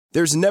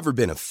There's never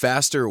been a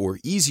faster or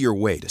easier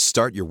way to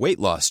start your weight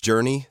loss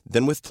journey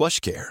than with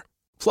PlushCare.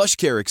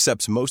 PlushCare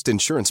accepts most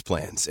insurance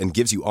plans and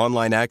gives you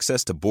online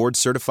access to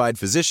board-certified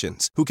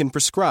physicians who can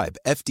prescribe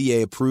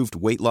FDA-approved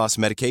weight loss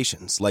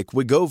medications like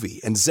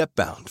Wegovy and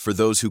Zepbound for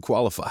those who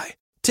qualify.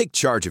 Take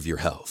charge of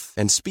your health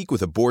and speak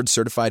with a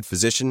board-certified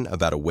physician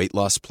about a weight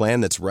loss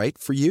plan that's right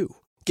for you.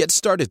 Get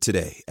started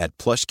today at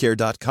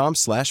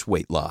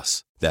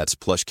plushcare.com/weightloss. That's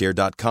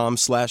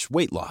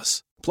plushcare.com/weightloss.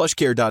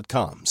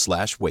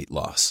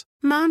 plushcare.com/weightloss.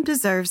 Mom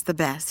deserves the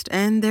best,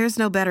 and there's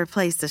no better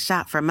place to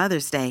shop for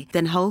Mother's Day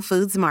than Whole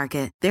Foods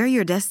Market. They're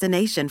your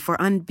destination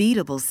for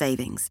unbeatable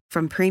savings,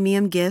 from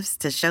premium gifts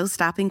to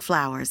show-stopping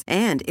flowers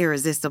and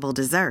irresistible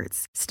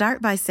desserts.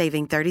 Start by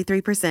saving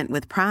 33%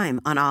 with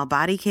Prime on all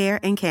body care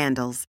and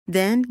candles.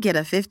 Then get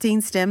a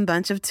 15-stem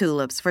bunch of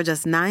tulips for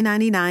just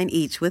 $9.99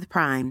 each with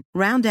Prime.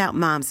 Round out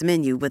Mom's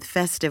menu with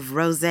festive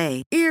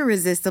rosé,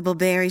 irresistible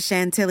berry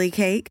chantilly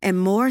cake, and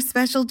more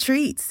special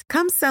treats.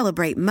 Come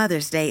celebrate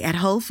Mother's Day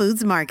at Whole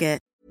Foods Market.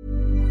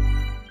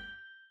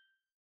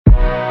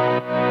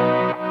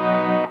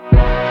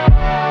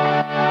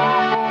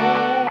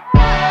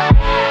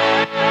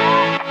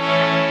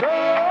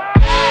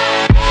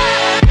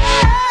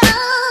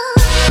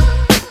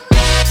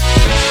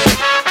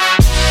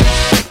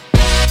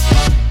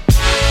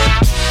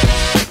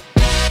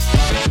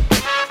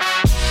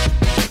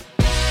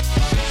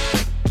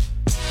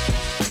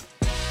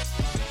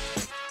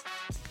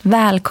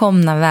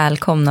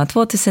 Välkomna.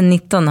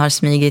 2019 har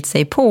smygit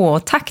sig på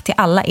och tack till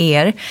alla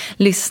er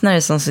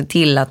lyssnare som ser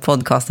till att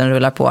podcasten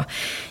rullar på.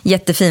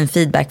 Jättefin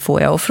feedback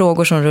får jag och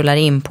frågor som rullar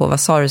in på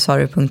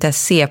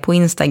vasarusaru.se på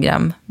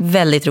Instagram.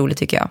 Väldigt roligt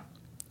tycker jag.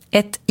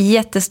 Ett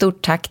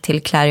jättestort tack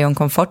till Clarion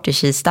Comfort i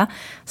Kista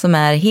som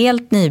är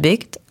helt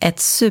nybyggt. Ett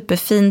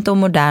superfint och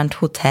modernt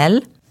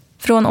hotell.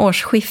 Från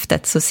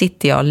årsskiftet så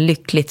sitter jag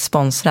lyckligt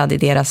sponsrad i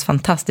deras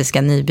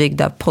fantastiska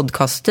nybyggda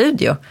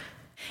podcaststudio.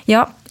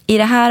 Ja, i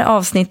det här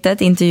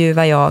avsnittet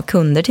intervjuar jag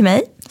kunder till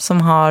mig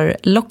som har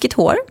lockigt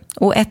hår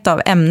och ett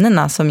av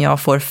ämnena som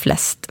jag får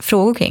flest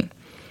frågor kring.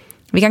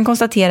 Vi kan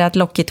konstatera att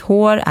lockigt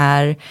hår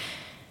är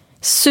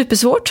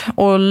supersvårt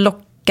och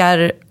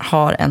lockar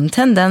har en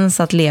tendens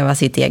att leva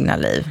sitt egna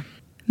liv.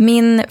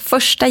 Min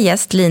första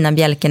gäst Lina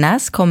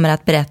Bjelkenäs kommer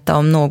att berätta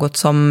om något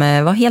som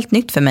var helt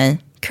nytt för mig,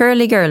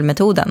 Curly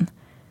Girl-metoden.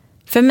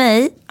 För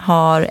mig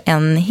har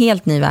en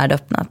helt ny värld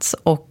öppnats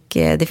och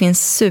det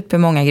finns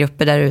supermånga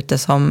grupper där ute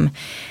som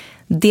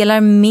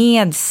delar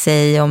med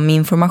sig om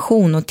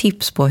information och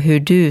tips på hur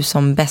du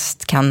som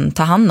bäst kan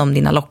ta hand om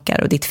dina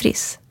lockar och ditt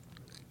friss.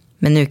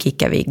 Men nu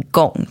kickar vi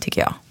igång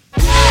tycker jag.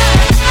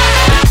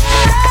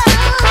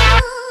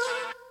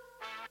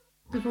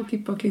 Du får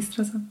klippa och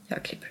klistra sen.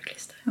 Jag klipper och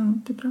klistrar. Ja,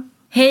 det är bra.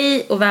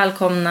 Hej och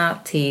välkomna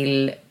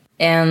till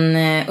en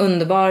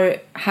underbar,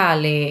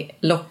 härlig,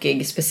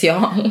 lockig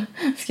special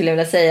skulle jag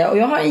vilja säga. Och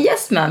jag har en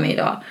gäst med mig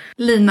idag.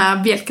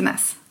 Lina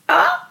Bjelkenäs.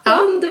 Ja,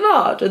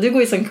 underbart. Och du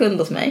går ju som kund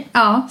hos mig.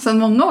 Ja, sedan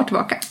många år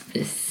tillbaka.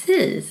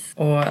 Precis.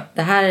 Och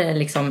det här är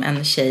liksom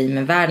en tjej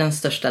med världens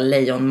största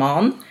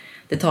lejonman.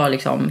 Det tar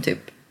liksom typ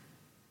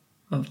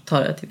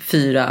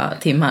 4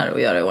 timmar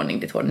att göra i ordning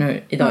ditt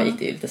hår. Idag gick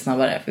det ju lite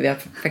snabbare för vi har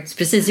faktiskt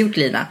precis gjort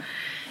Lina.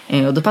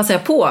 Och då passar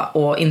jag på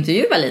att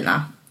intervjua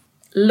Lina.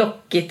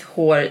 Lockigt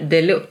hår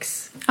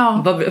deluxe.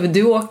 Ja.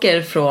 Du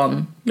åker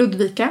från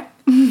Ludvika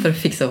för att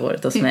fixa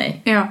håret hos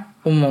mig. Ja.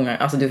 Och många,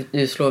 alltså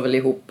du slår väl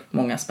ihop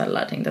många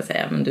smällar tänkte jag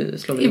säga. Men du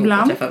slår väl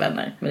ihop och träffar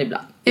vänner. Men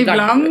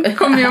ibland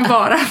kommer jag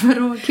bara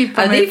för att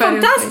klippa mig. Det är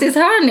fantastiskt,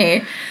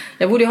 hörni.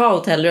 Jag borde ju ha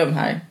hotellrum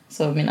här.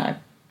 Så mina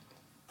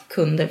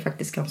kunder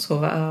faktiskt kan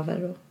sova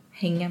över och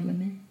hänga med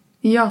mig.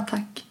 Ja,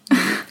 tack.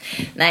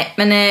 Nej,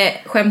 men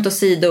skämt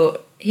åsido,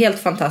 helt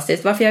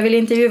fantastiskt. Varför jag vill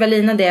intervjua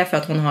Lina det är för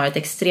att hon har ett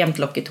extremt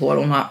lockigt hår.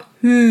 Hon har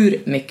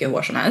hur mycket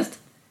hår som helst.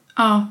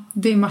 Ja,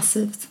 det är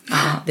massivt.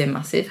 Ja, det är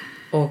massivt.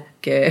 Och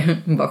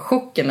bara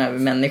chocken över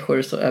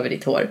människor så över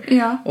ditt hår.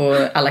 Ja. Och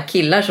alla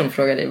killar som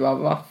frågar dig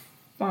vad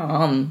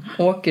fan,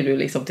 åker du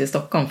liksom till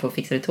Stockholm för att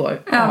fixa ditt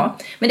hår? Ja.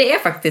 Men det är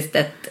faktiskt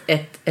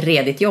ett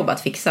redigt jobb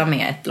att fixa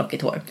med ett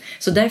lockigt hår.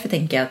 Så därför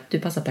tänker jag att du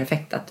passar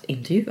perfekt att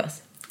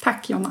intervjuas.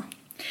 Tack Jonna.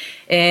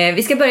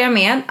 Vi ska börja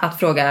med att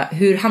fråga,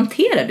 hur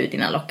hanterar du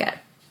dina lockar?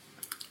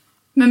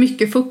 Med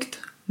mycket fukt.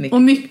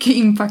 Och mycket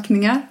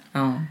inpackningar.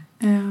 Ja.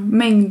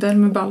 Mängder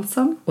med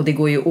balsam. Och det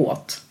går ju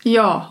åt.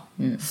 Ja,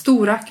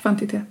 stora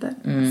kvantiteter.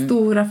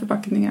 Stora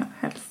förpackningar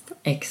helst.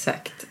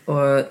 Exakt.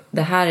 Och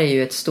det här är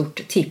ju ett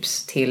stort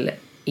tips till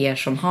er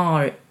som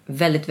har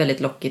väldigt, väldigt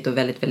lockigt och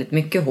väldigt, väldigt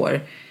mycket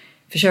hår.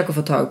 Försök att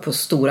få tag på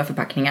stora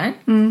förpackningar.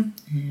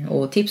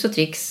 Och tips och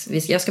tricks.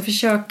 Jag ska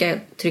försöka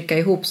trycka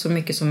ihop så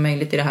mycket som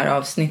möjligt i det här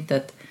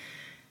avsnittet.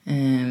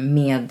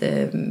 Men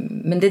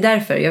det är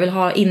därför jag vill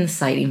ha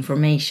inside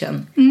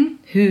information.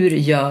 Hur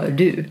gör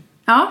du?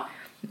 Ja.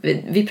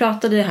 Vi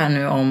pratade här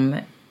nu om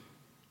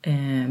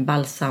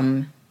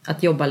balsam.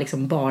 Att jobba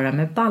liksom bara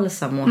med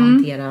balsam och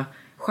hantera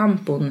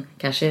schampon.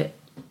 Kanske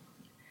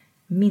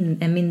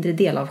en mindre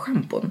del av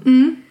schampon.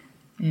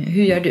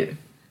 Hur gör du?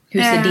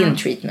 Hur ser din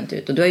treatment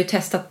ut? Och du har ju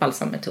testat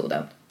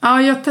balsammetoden.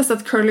 Ja, jag har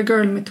testat Curly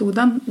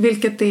Girl-metoden,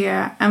 vilket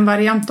är en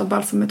variant av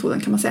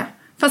balsammetoden kan man säga.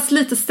 Fast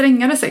lite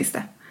strängare sägs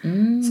det.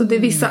 Så det är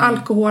vissa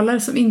alkoholer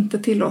som inte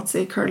tillåts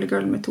i Curly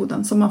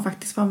Girl-metoden som man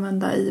faktiskt får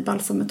använda i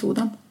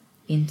balsammetoden.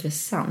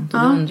 Intressant. Och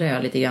då undrar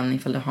jag lite grann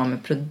ifall det har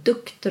med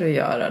produkter att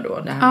göra då.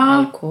 Det här med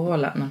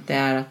alkoholen. Att det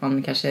är att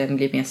man kanske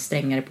blir mer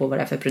strängare på vad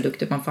det är för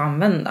produkter man får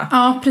använda.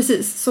 Ja,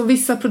 precis. Så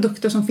vissa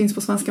produkter som finns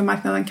på svenska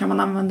marknaden kan man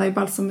använda i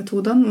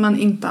balsammetoden. Men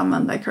inte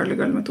använda i Curly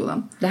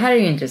Girl-metoden. Det här är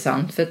ju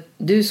intressant. För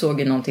du såg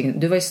ju någonting.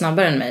 Du var ju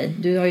snabbare än mig.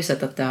 Du har ju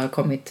sett att det har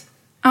kommit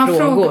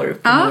frågor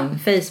på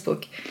min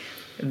Facebook.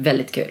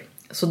 Väldigt kul.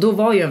 Så då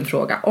var ju en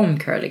fråga om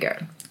Curly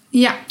Girl.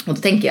 Ja. Och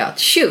då tänker jag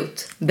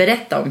att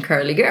berätta om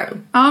Curly Girl.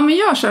 Ja, men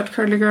jag har kört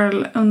Curly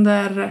Girl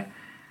under...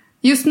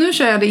 Just nu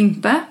kör jag det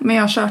inte, men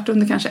jag har kört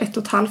under kanske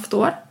 1,5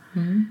 år.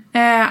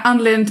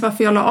 Anledningen till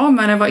varför jag la av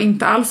med det var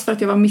inte alls för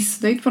att jag var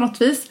missnöjd på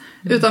något vis.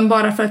 Utan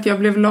bara för att jag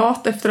blev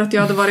lat efter att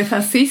jag hade varit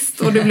här sist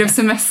och det blev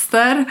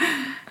semester.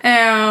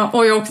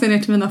 Och jag åkte ner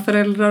till mina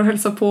föräldrar och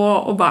hälsade på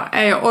och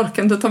bara, jag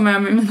orkar inte ta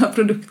med mig mina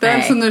produkter.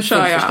 Nej, så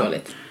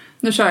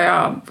nu kör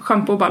jag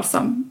shampoo och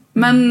balsam.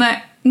 Men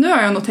nu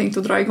har jag nog tänkt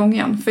att dra igång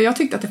igen. För jag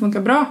tyckte att det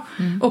funkar bra.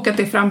 Och att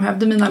det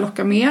framhävde mina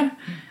lockar mer.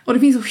 Och det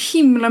finns så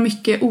himla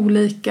mycket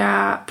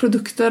olika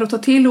produkter att ta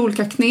till.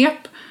 Olika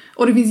knep.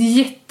 Och det finns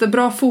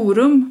jättebra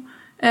forum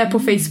på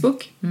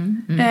Facebook.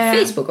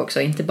 Facebook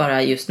också, inte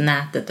bara just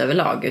nätet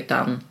överlag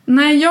utan...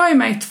 Nej, jag är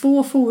med i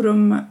 2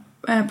 forum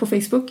på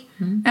Facebook.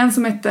 En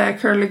som heter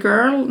Curly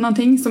Girl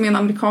någonting, som är en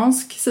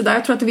amerikansk sida.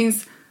 Jag tror att det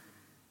finns...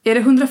 Är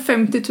det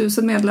 150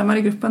 000 medlemmar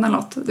i gruppen eller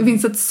något? Det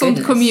finns ett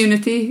sånt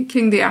community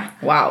kring det.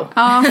 Wow.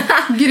 Ja,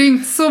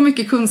 grymt. Så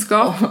mycket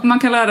kunskap. Man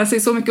kan lära sig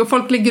så mycket. Och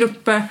folk lägger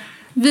upp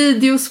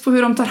videos på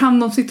hur de tar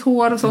hand om sitt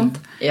hår och sånt.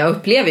 Jag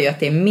upplever ju att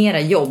det är mera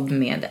jobb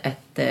med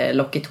ett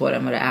lockigt hår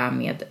än vad det är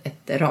med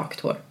ett rakt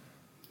hår.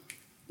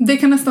 Det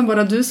kan nästan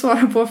bara du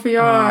svara på. För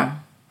jag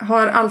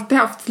har alltid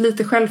haft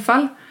lite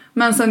självfall.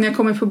 Men sen när jag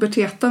kom i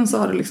puberteten så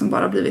har det liksom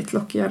bara blivit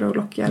lockigare och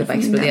lockigare. Det bara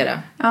explodera.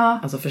 Ja.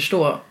 Alltså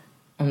förstå...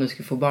 Om du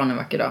skulle få barn en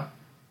vacker dag.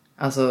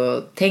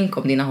 Alltså, tänk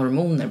om dina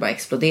hormoner bara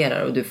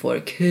exploderar och du får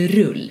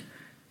krull.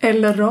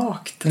 Eller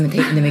rakt.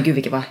 Nej men gud,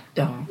 vilket var...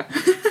 Ja.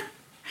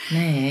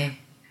 Nej.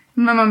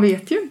 Men man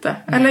vet ju inte.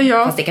 Nej.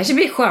 Eller Fast det kanske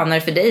blir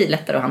skönare för dig,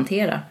 lättare att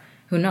hantera.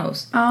 Who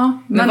knows? Ja,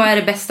 men vad är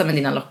det bästa med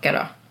dina lockar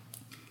då?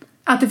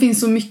 Att det finns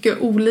så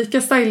mycket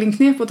olika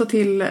stylingknep att ta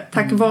till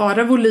tack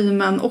vare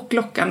volymen och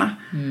lockarna.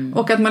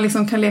 Och att man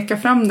liksom kan leka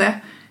fram det.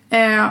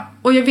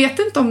 Och jag vet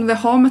inte om det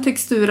har med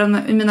texturen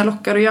i mina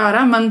lockar att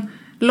göra, men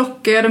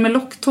lockar jag det med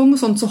locktång och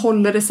sånt så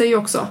håller det sig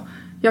också.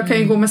 Jag kan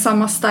ju gå med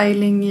samma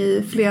styling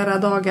i flera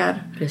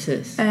dagar.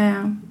 Precis.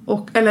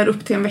 Eller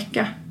upp till en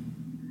vecka.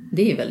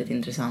 Det är ju väldigt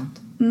intressant.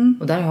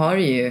 Och där har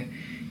du ju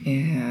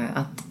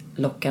att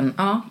lockan,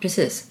 ja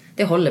precis,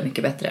 det håller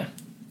mycket bättre.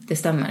 Det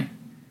stämmer.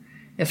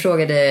 Jag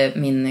frågade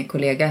min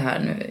kollega här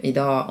nu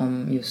idag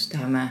om just det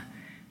här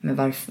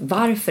med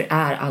varför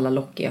är alla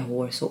lockiga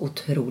hår så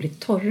otroligt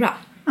torra?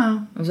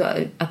 Alltså,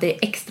 att det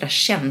är extra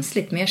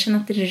känsligt. Men jag känner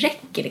att det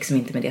räcker liksom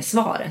inte med det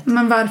svaret.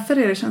 Men varför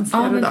är det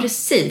känsligare då? Ja, men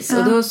precis.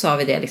 Och då sa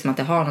vi det liksom, att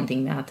det har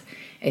någonting med att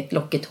ett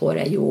lockigt hår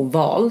är ju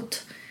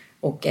ovalt.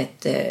 Och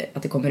att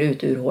det kommer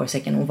ut ur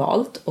hårsäcken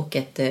ovalt. Och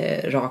ett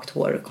rakt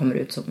hår kommer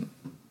ut som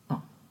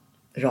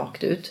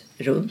rakt ut,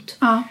 runt.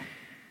 Ja.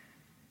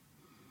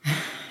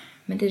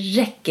 Men det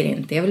räcker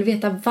inte. Jag vill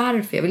veta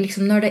varför. Jag vill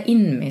liksom nörda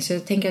in mig. Så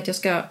jag tänker att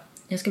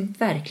jag ska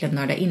verkligen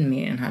nörda in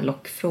mig i den här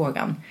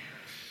lockfrågan.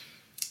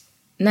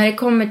 När det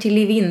kommer till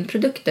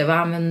leave-in-produkter, vad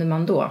använder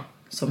man då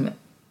som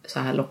så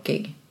här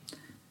lockig?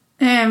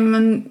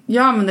 Men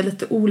jag använder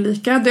lite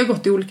olika. Det har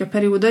gått i olika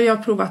perioder. Jag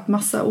har provat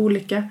massa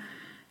olika.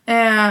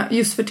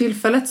 Just för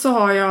tillfället så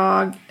har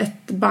jag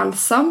ett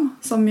balsam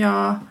som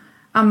jag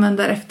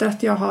använder efter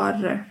att jag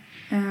har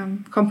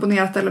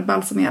komponerat eller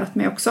balsamerat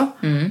mig också.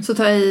 Så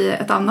tar jag i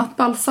ett annat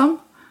balsam.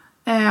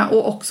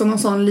 Och också någon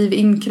sån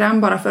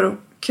leave-in-kräm bara för att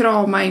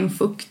krama in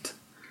fukt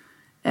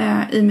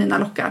i mina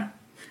lockar.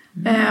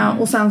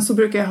 Och sen så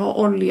brukar jag ha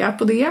olja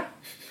på det.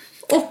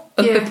 Och,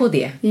 uppe på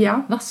det?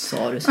 Ja. Vad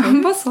sa du?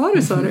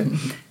 Sa du?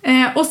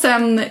 Och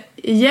sen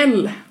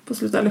gel på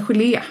slutet, eller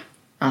gelé.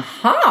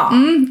 Aha!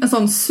 En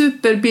sån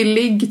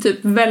superbillig typ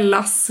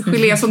Vellas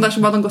gelé. Sån där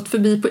som hade gått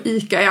förbi på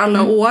Ica i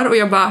alla år. Och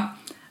jag bara,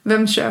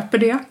 vem köper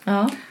det?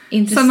 Ja,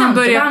 intressant.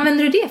 Vad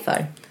använder du det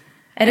för?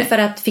 Är det för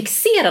att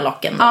fixera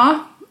locken? Ja.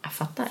 Jag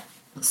fattar.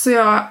 Så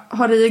jag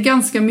har i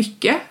ganska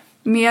mycket.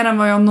 Mer än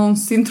vad jag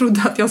någonsin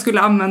trodde att jag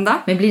skulle använda.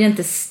 Men blir det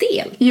inte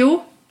stel?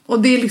 Jo,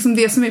 och det är liksom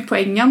det som är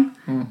poängen.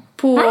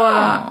 På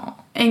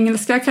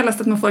engelska kallas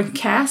det att man får en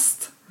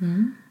cast.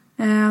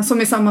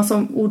 Som är samma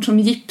som ord som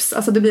gips.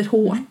 Alltså det blir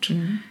hårt.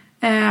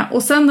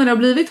 Och sen när det har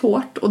blivit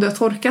hårt och det har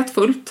torkat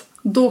fullt.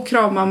 Då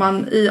kramar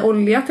man i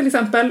olja till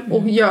exempel.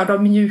 Och gör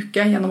dem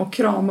mjuka genom att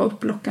krama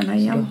upp lockarna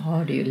igen. Så då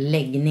har du ju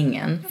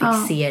läggningen,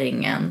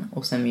 fixeringen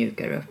och sen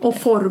mjukar du upp.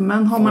 Och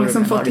formen har man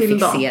liksom fått till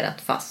då.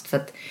 Fixerat fast. För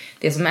att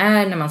det som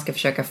är när man ska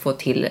försöka få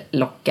till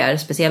lockar,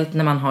 speciellt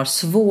när man har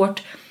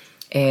svårt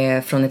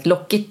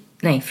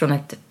från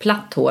ett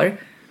platt hår,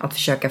 att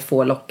försöka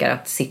få lockar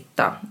att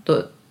sitta.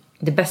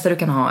 Det bästa du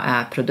kan ha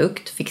är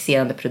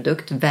fixerande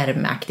produkt,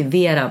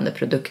 värmeaktiverande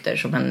produkter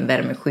som en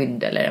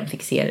värmeskydd eller en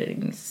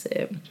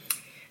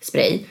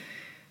fixeringsspray.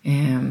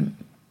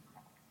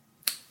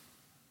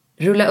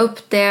 Rulla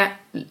upp det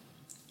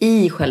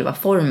i själva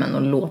formen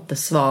och låt det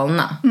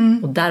svalna.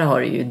 Och där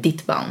har du ju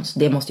ditt bounce.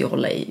 Det måste ju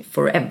hålla i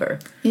forever.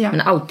 Ja.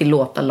 Men alltid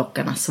låta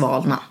lockarna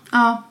svalna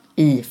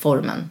i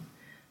formen.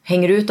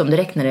 Hänger du ut dem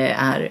direkt när det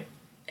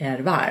är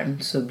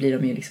varmt så blir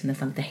de ju liksom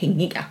nästan lite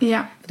hängiga. Ja.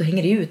 För då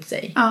hänger det ut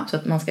sig. Ja. Så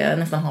att man ska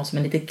nästan ha som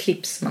en liten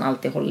clips. Man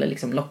alltid håller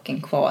liksom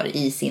locken kvar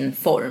i sin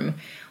form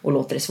och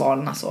låter det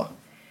svalna så.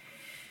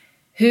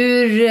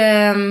 Hur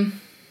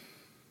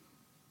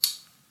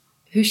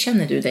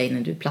känner du dig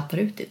när du plattar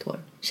ut ditt hår?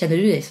 Känner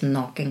du dig som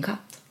naken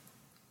katt?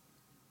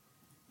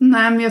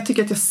 Nej, men jag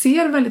tycker att jag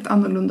ser väldigt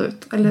annorlunda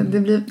ut. Eller det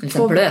blir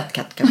en blöt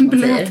katt kanske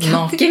man säger.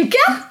 Naken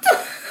katt!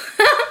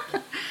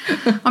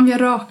 Om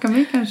jag rakar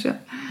mig kanske.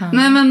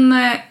 Nej, men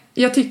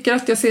jag tycker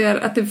att jag ser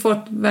att det får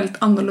ett väldigt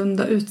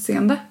annorlunda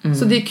utseende.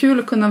 Så det är kul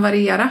att kunna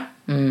variera.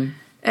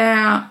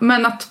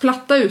 Men att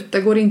platta ut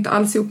det går inte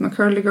alls ihop med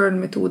curly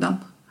girl-metoden.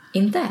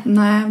 Inte?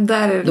 Nej,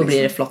 där är det Då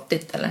blir det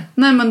flottigt, eller?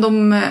 Nej, men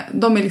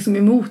de är liksom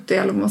emot det,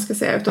 eller vad man ska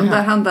säga. Utan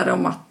där handlar det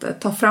om att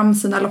ta fram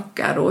sina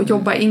lockar och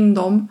jobba in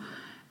dem.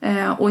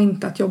 Och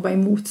inte att jobba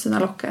emot sina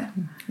lockar.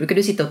 Brukar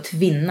du sitta och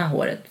tvinna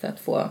håret för att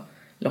få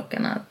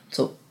lockarna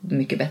så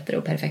mycket bättre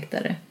och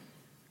perfektare?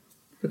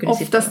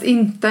 Oftast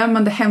inte,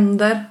 men det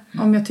händer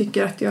om jag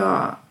tycker att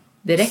jag...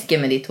 Det räcker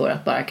med ditt hår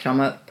att bara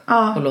krama upp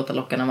och låta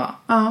lockarna vara.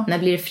 När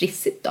blir det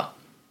frissigt då?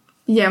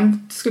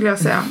 Jämnt skulle jag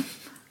säga.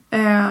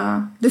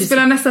 Det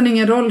spelar nästan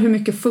ingen roll hur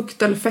mycket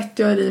fukt eller fett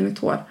jag har i mitt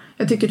hår.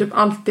 Jag tycker typ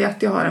alltid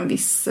att jag har en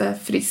viss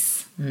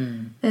friss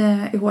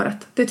i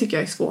håret. Det tycker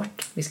jag är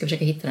svårt. Vi ska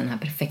försöka hitta den här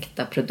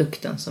perfekta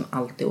produkten som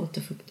alltid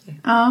återfuktar.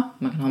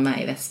 Man kan ha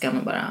med i väskan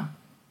och bara...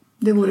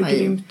 Det vore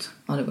grymt.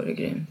 Ja, det vore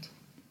grymt.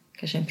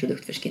 Kanske en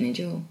produkt för Skinny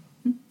Joe.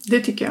 Det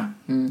tycker jag.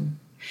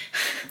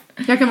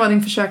 Jag kan vara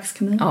din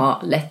försökskanin.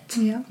 Ja, lätt.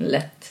 Ja.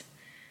 Lätt.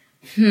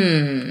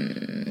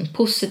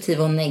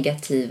 Positiva och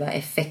negativa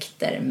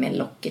effekter med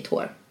lockigt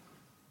hår.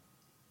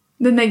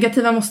 Det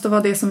negativa måste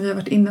vara det som vi har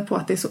varit inne på,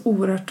 att det är så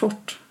oerhört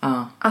torrt.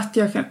 Att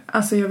jag kan,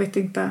 alltså jag vet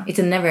inte.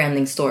 It's a never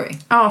ending story.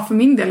 Ja, för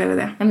min del är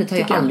det. Men det tar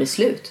ju aldrig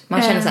slut.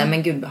 Man känner så här,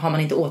 men gud, har man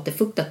inte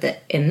återfuktat det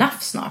enough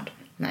snart?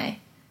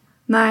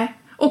 Nej.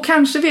 Och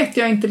kanske vet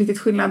jag inte riktigt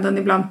skillnaden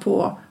ibland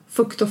på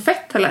fukt och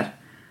fett heller.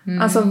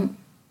 Alltså,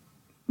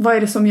 vad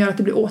är det som gör att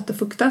det blir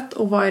återfuktat?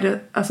 Och vad är det,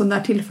 alltså när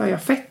tillför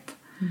jag fett?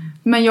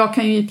 Men jag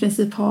kan ju i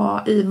princip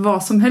ha i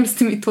vad som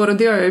helst i mitt hår. Och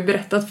det har jag ju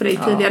berättat för dig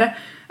tidigare.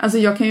 Alltså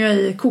jag kan ju ha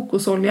i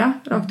kokosolja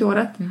rakt i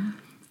håret.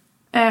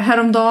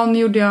 Häromdagen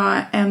gjorde jag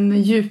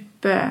en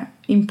djup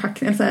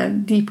inpackning, alltså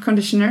deep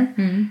conditioner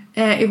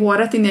i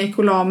håret innan jag gick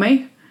och la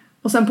mig.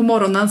 Och sen på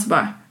morgonen så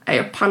bara,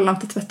 jag pallar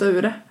inte tvätta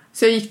ur det.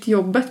 Så jag gick till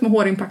jobbet med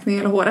hårinpackning i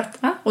hela håret.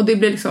 Och det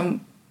blir liksom,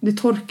 det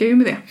torkar ju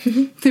med det.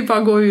 Det bara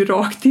går ju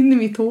rakt in i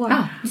mitt hår.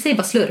 Det säger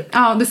bara slurp.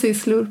 Ja, det säger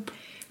slurp.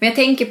 Men jag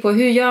tänker på,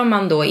 hur gör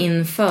man då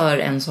inför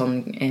en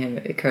sån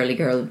curly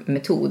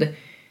girl-metod?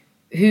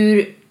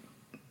 Hur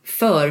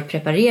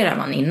förpreparerar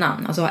man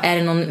innan? Alltså är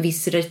det någon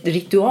viss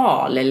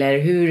ritual? Eller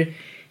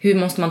hur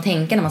måste man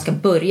tänka när man ska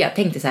börja?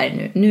 Tänk dig så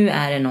här nu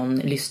är det någon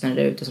lyssnare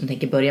där ute som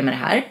tänker börja med det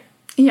här.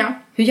 Ja.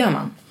 Hur gör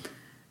man?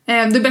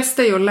 Det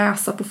bästa är ju att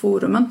läsa på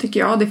forumen, tycker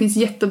jag. Det finns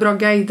jättebra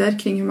guider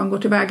kring hur man går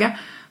tillväga.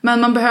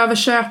 Men man behöver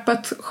köpa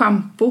ett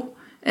shampoo.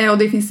 Och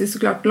det finns det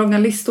såklart långa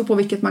listor på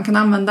vilket man kan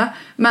använda.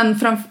 Men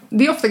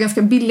det är ofta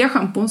ganska billiga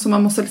schampon som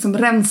man måste liksom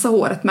rensa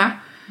håret med.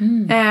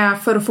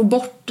 För att få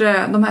bort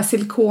de här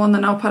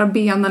silikonerna och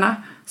parabenerna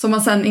som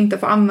man sen inte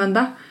får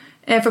använda.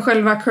 För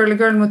själva curly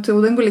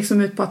girl-metoden går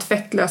liksom ut på att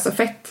fett löser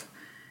fett.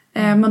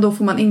 Men då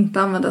får man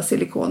inte använda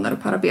silikoner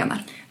och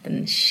parabener.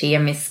 Den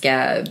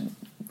kemiska,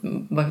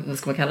 vad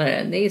ska man kalla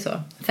det? Det är ju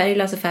så. Färg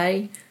löser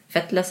färg,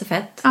 fett löser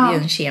fett. Det är ju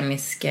en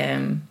kemisk,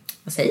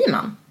 vad säger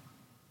man?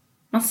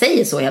 Man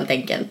säger så helt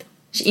enkelt.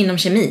 Inom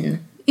kemin.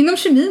 Inom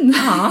kemin?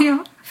 Ja.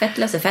 Fett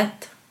löser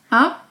fett.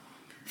 Ja.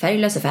 Färg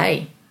löser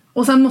färg.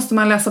 Och sen måste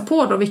man läsa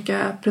på då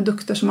vilka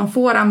produkter som man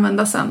får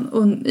använda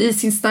sen. I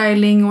sin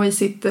styling och i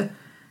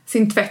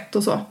sin tvätt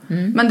och så.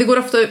 Men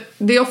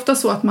det är ofta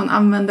så att man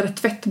använder ett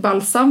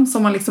tvättbalsam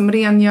som man liksom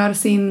rengör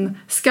sin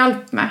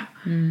skalp med.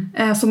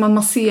 Så man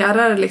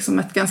masserar liksom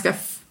ett ganska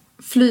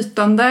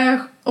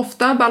flytande,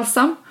 ofta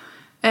balsam.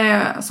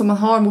 Som man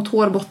har mot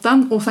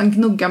hårbotten. Och sen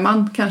gnuggar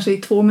man kanske i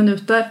 2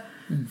 minuter.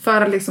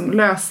 För att liksom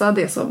lösa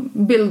det som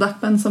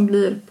build-upen som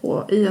blir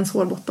i ens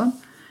hårbotten.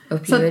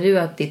 Upplever du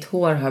att ditt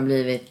hår har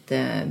blivit,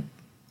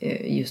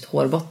 just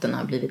hårbotten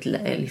har blivit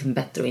liksom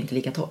bättre och inte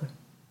lika torr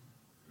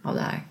av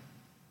det här?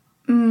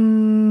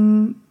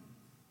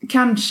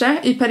 Kanske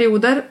i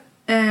perioder.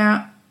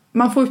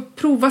 Man får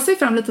prova sig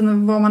fram lite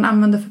vad man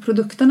använder för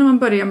produkter när man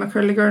börjar med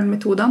curly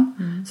girl-metoden.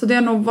 Så det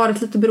har nog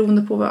varit lite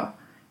beroende på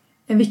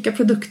vilka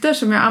produkter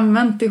som jag har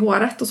använt i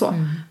håret och så.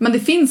 Men det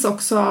finns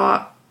också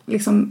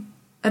liksom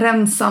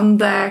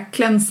rensande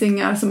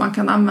cleansingar som man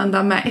kan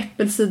använda med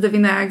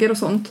äppelcidervinäger och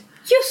sånt.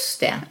 Just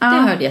det, det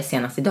hörde jag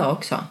senast idag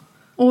också.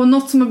 Och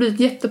något som har blivit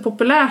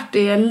jättepopulärt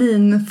är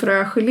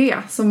linfrögelé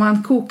som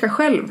man kokar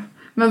själv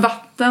med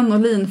vatten och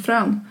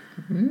linfrön.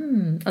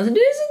 Alltså du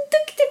är så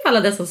duktig på alla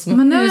dessa små husmorschips.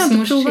 Men nu har jag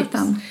inte provat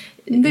den.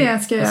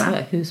 Det ska jag göra.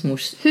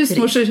 Husmorschips.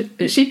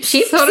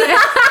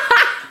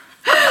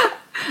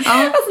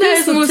 Ja, alltså, det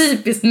är så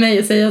typiskt mig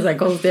att säga så här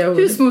konstiga ord.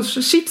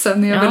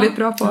 Husmorschipsen är jag väldigt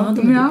bra på. Ja,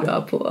 de är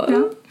bra på.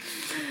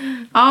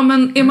 Ja,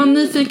 men är man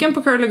nyfiken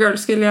på Curly Girl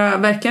skulle jag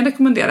verkligen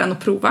rekommendera en att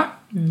prova.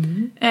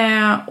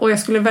 Och jag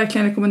skulle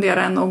verkligen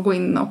rekommendera en att gå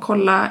in och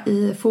kolla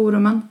i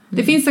forumen.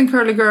 Det finns en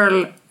Curly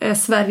Girl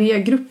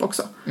Sverige-grupp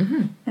också.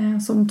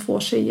 Som 2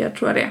 tjejer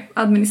tror jag det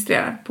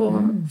administrerar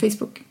på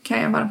Facebook.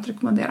 Kan jag varmt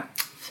rekommendera.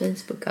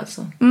 Facebook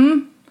alltså.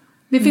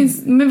 Det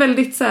finns med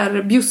väldigt så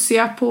här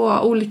bjussiga på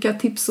olika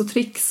tips och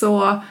tricks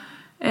och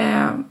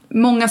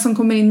många som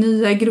kommer in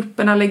nya i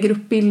grupperna lägger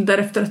upp bilder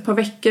efter ett par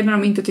veckor när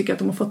de inte tycker att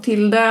de har fått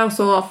till det och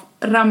så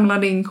ramlar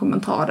det in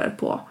kommentarer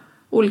på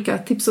olika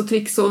tips och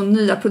tricks och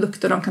nya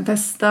produkter de kan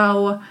testa.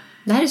 Och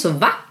det här är så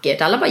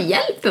vackert, alla bara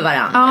hjälper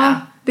varandra. Ja,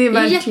 det är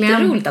verkligen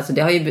jätteroligt. Alltså,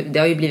 det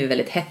har ju blivit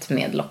väldigt hett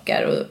med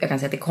lockar och jag kan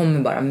säga att det kommer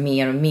bara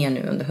mer och mer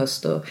nu under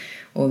höst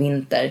och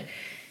vinter.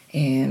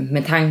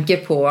 Med tanke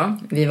på,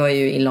 vi var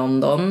ju i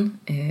London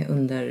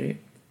under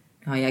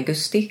i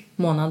augusti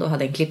månad och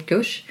hade en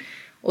klippkurs.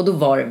 Och då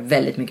var det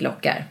väldigt mycket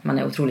lockar. Man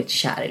är otroligt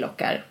kär i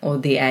lockar. Och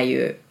det är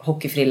ju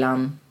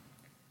hockeyfrillan,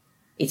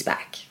 it's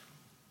back.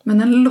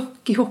 Men en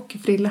lockig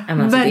hockeyfrilla. Ja,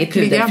 men alltså, det är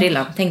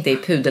pudelfrillan. Tänk dig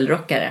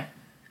pudelrockare.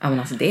 Ja, men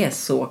alltså, det är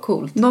så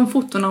coolt. De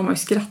fotorna har man ju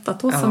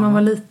skrattat åt som man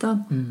var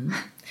liten.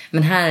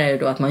 Men här är det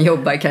då att man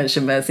jobbar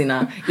kanske med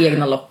sina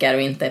egna lockar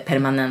och inte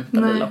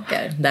permanentade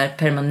lockar. Där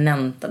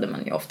permanentade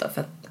man ju ofta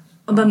för att...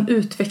 Och den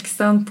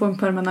utväxten på en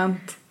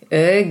permanent.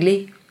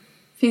 Öglig.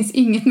 Finns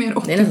inget mer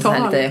 80-tal. Det är nästan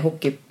så här lite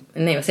hockey...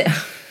 Nej, vad säger jag?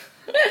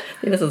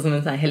 Det är nästan som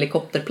en sån här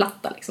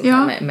helikopterplatta liksom, så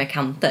här med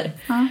kanter.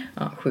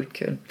 Ja, sjukt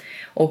kul.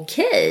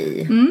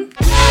 Okej.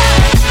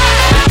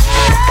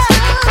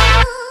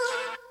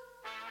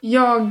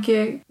 Jag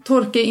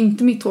torkar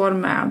inte mitt hår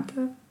med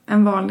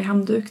en vanlig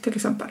handduk till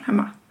exempel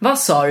hemma. Vad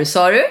sa du?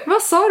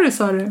 Vad sa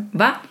du?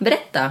 Va?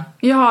 Berätta.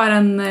 Jag har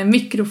en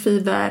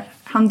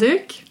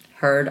mikrofiberhandduk.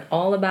 Heard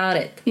all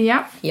about it.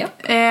 Ja.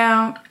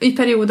 I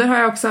perioder har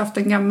jag också haft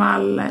en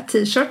gammal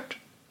t-shirt.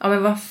 Ja,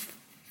 men vad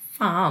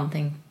fan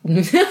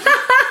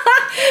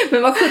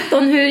Men vad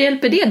 17, hur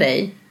hjälper det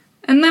dig?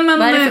 Nej, men,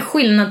 vad är det för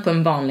skillnad på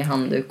en vanlig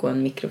handduk och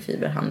en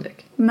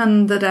mikrofiberhandduk?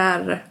 Men det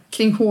där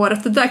kring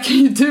håret, det där kan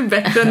ju du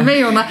bättre än mig,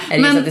 Jonna. Är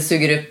det så att det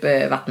suger upp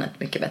vattnet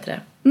mycket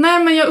bättre?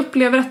 Nej, men jag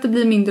upplever att det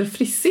blir mindre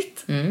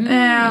frissigt.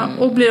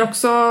 Och blir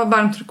också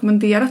varmt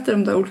rekommenderat i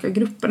de där olika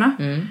grupperna.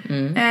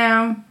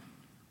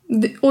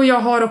 Och jag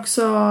har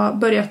också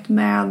börjat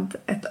med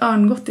ett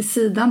örngott i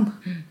sidan.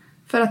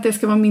 För att det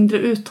ska vara mindre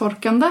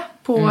uttorkande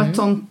på ett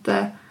sånt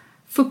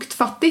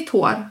fuktfattigt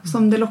hår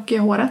som det lockiga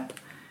håret.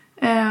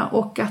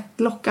 Och att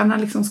lockarna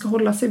liksom ska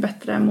hålla sig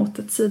bättre mot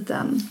ett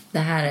siden. Det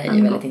här är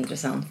ju väldigt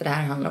intressant, för det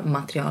här handlar om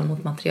material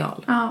mot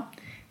material. Ja.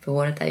 För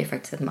håret är ju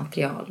faktiskt ett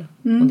material.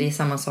 Och det är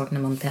samma sak när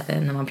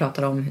man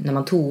pratar om när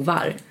man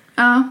tovar.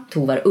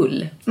 Tovar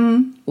ull.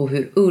 Och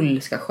hur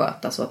ull ska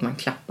skötas så att man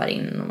klappar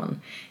in och man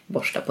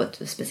borstar på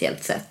ett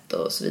speciellt sätt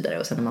och så vidare.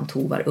 Och sen när man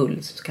tovar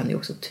ull så kan du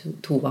också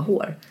tova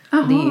hår.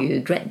 Och det är ju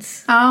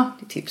dreads. Det är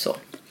typ så.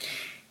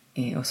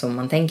 Och så om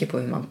man tänker på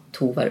hur man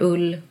tovar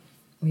ull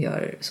och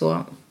gör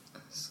så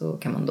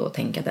kan man då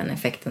tänka den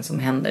effekten som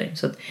händer.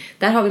 Så att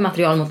där har vi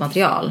material mot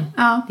material.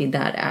 Det är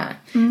där det är.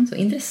 Så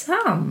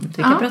intressant.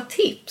 Vilka bra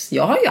tips.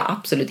 Jag har ju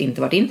absolut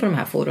inte varit in på de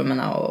här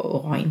forumerna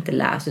och har inte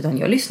läst, utan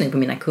jag lyssnar på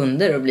mina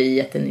kunder och blir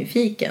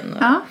jättenyfiken.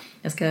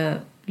 Jag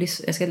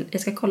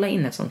ska kolla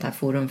in ett sånt här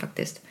forum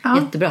faktiskt.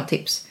 Jättebra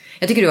tips.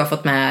 Jag tycker du har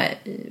fått med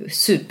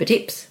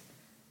supertips.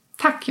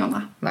 Tack,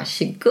 Jonna.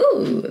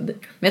 Varsågod.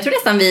 Men jag tror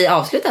nästan vi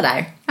avslutar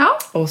där.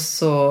 Och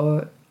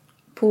så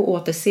på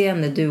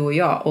återseende du och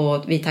jag.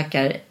 Och vi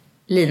tackar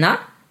Lina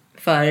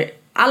för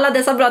alla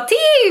dessa bra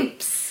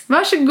tips.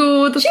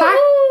 Varsågod och tack.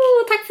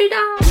 Tack för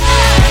idag.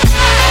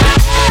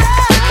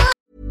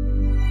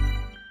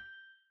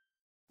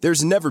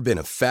 There's never been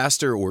a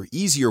faster or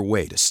easier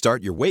way to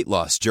start your weight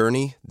loss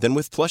journey than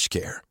with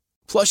PlushCare.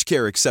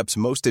 PlushCare accepts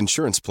most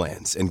insurance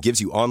plans and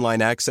gives you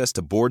online access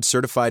to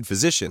board-certified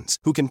physicians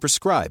who can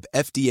prescribe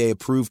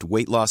FDA-approved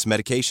weight loss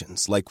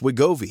medications like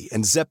Wegovy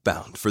and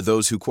Zepbound for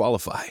those who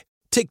qualify.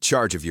 Take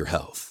charge of your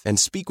health and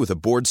speak with a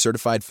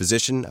board-certified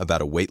physician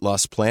about a weight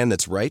loss plan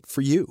that's right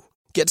for you.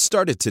 Get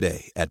started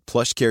today at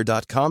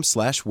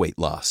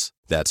plushcare.com/weightloss.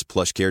 That's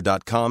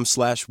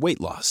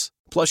plushcare.com/weightloss.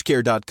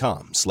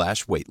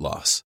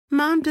 plushcare.com/weightloss.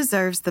 Mom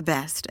deserves the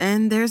best,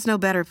 and there's no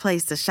better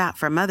place to shop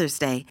for Mother's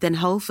Day than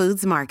Whole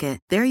Foods Market.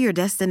 They're your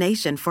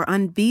destination for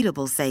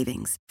unbeatable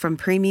savings, from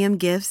premium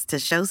gifts to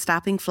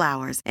show-stopping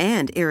flowers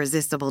and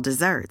irresistible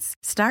desserts.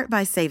 Start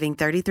by saving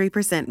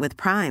 33% with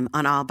Prime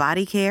on all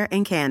body care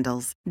and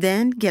candles.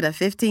 Then get a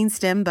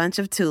 15-stem bunch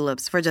of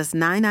tulips for just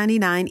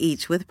 $9.99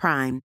 each with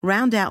Prime.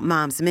 Round out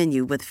Mom's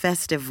menu with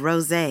festive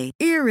rosé,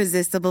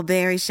 irresistible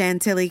berry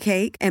chantilly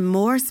cake, and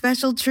more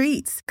special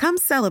treats. Come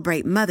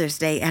celebrate Mother's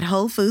Day at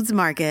Whole Foods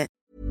Market.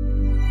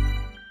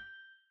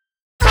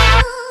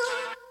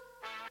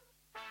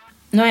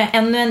 Nu har jag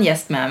ännu en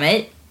gäst med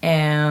mig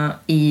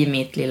i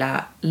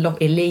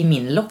i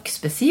min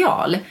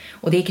lockspecial.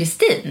 Och det är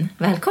Kristin.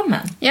 Välkommen.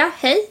 Ja,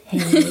 hej.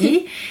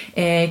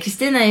 Hej.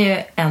 Kristin är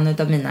ju en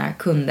av mina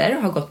kunder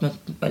och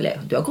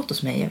du har gått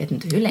hos mig, jag vet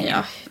inte hur länge.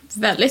 Ja,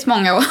 väldigt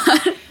många år.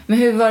 Men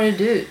hur var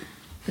det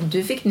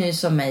du fick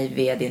nys om mig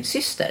via din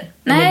syster?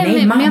 Nej,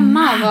 min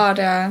mamma var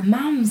det.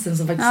 Mamsen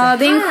som faktiskt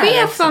det är en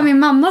chef av min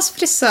mammas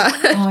frisör.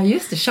 Ja,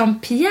 just det.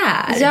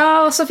 Jean-Pierre.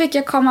 Ja, och så fick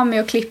jag komma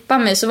med och klippa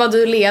mig. Så var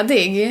du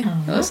ledig.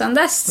 Och sen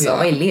dess så. Och jag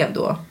var elev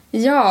då.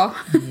 Ja,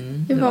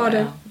 det var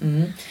det.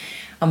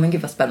 Ja, men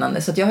gud vad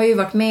spännande. Så att jag har ju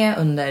varit med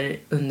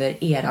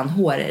under eran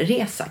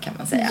hårresa kan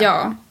man säga.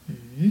 Ja.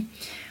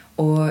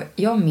 Och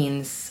jag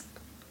minns,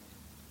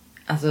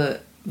 alltså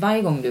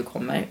varje gång du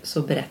kommer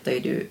så berättar ju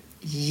du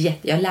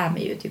jag lär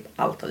mig ju typ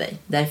allt av dig.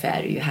 Därför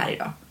är du ju här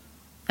idag.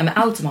 Ja, men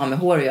allt som har med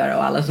hår att göra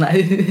och alla såna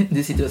här,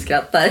 du sitter och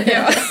skrattar.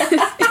 Ja.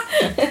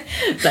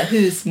 Så här,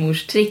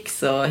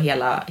 husmorstricks och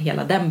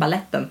hela den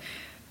balletten.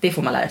 Det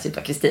får man lära sig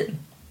av Kristin.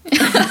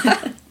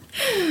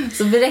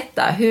 Så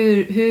berätta,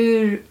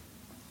 hur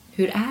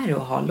är det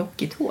att ha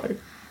lockigt hår?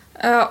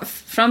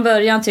 Från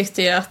början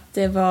tyckte jag att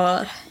det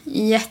var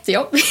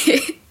jättejobbigt.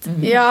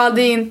 Jag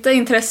hade inte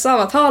intresse av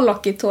att ha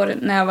lockigt hår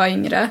när jag var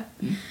yngre.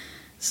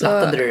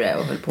 Plattade du det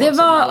och höll på som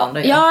alla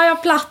andra? Ja,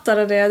 jag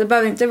plattade det. Det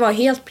behöver inte vara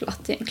helt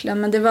platt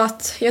egentligen. Men det var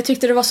att jag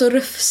tyckte det var så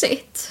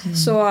rufsigt.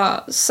 Så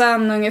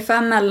sen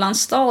ungefär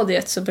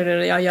mellanstadiet så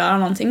började jag göra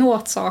någonting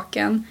åt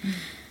saken.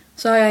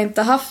 Så har jag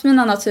inte haft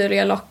mina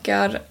naturliga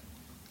lockar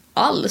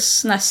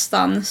alls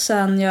nästan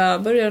sen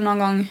jag började någon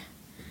gång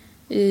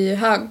i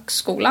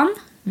högskolan.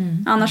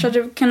 Annars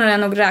kunde jag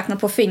nog räkna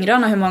på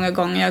fingrarna hur många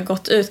gånger jag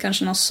gått ut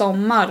kanske någon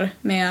sommar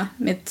med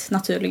mitt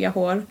naturliga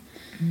hår.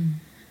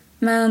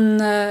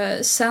 Men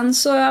sen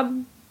så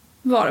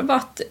var det bara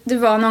att det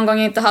var någon gång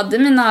jag inte hade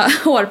mina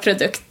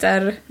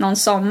hårprodukter någon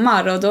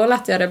sommar och då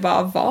lät jag det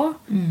bara vara.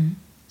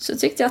 Så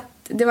tyckte jag att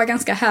det var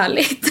ganska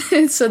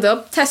härligt. Så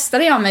då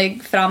testade jag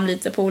mig fram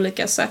lite på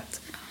olika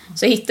sätt.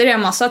 Så hittade jag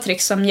en massa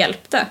tricks som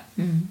hjälpte.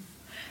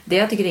 Det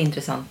jag tycker är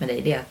intressant med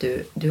dig det är att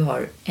du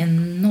har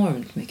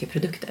enormt mycket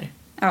produkter.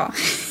 Ja.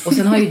 Och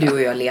sen har ju du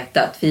och jag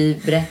letat.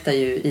 Vi berättar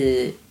ju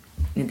i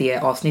det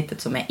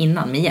avsnittet som är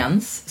innan med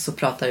Jens så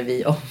pratar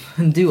vi om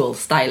Dual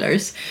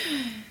Stylers.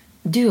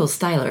 Dual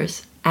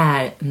Stylers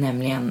är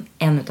nämligen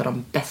en av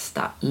de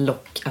bästa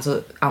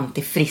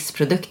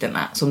antifrizz-produkterna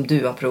som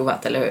du har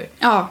provat, eller hur?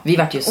 Ja. Vi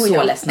vart ju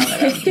så ledsna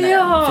när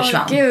den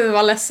försvann. Gud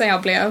vad ledsen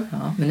jag blev.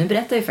 Ja, men nu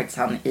berättar ju faktiskt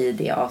han i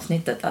det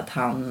avsnittet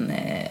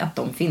att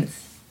de finns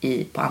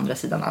på andra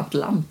sidan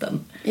Atlanten.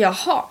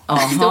 Jaha.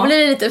 Då blir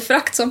det lite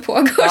frakt som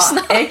pågår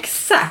snart.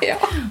 Exakt.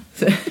 Ja.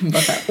 Så,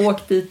 bara så här,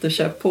 åk dit och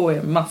köp på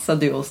en massa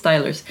Dual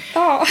Stylers.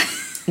 Ja.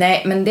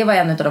 Nej, men det var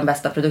en av de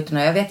bästa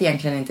produkterna. Jag vet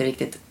egentligen inte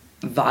riktigt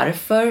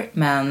varför,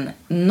 men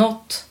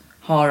något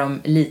har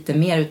de lite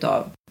mer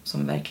utav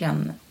som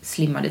verkligen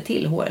slimmade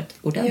till håret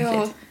ordentligt.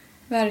 Ja,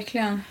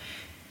 verkligen.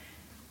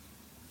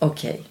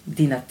 Okej,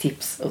 dina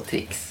tips och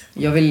tricks.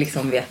 Jag vill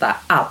liksom veta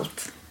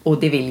allt. Och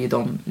det vill ju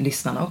de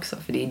lyssnarna också.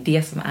 För det är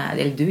det som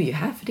eller du är ju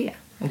här för det.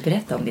 Och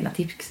berätta om dina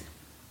tips.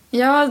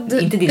 Ja,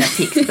 inte dina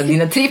tips, utan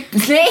dina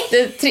tricks. Nej!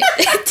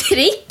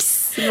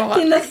 Tricks?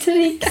 Dina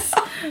tricks.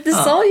 Du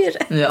sa ju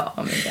det. Ja,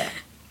 men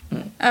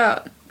det.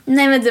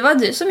 Nej, men det var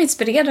du som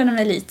inspirerade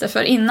mig lite.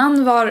 För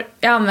innan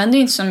jag använde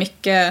ju inte så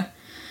mycket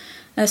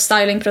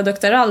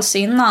stylingprodukter alls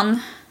innan.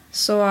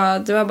 Så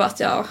det var bara att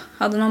jag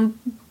hade någon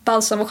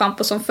balsam och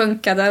shampoo som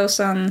funkade. Och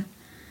sen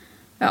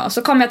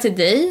så kom jag till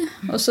dig.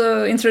 Och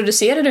så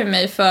introducerade du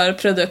mig för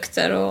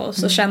produkter. Och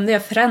så kände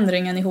jag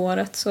förändringen i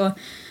håret. Så.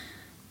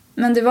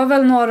 Men det var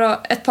väl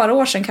ett par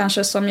år sedan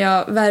kanske som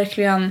jag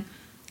verkligen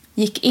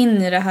gick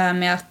in i det här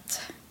med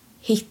att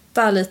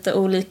hitta lite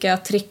olika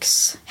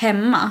tricks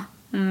hemma.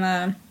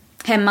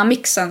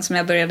 Hemmamixen som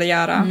jag började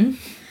göra.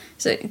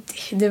 Så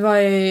det var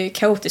ju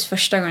kaotiskt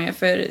första gången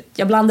för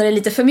jag blandade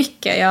lite för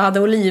mycket. Jag hade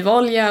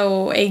olivolja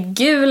och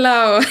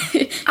äggula och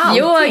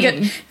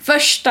yoghurt.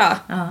 Första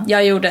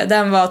jag gjorde,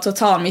 den var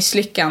total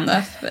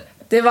misslyckande.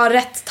 Det var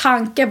rätt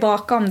tanke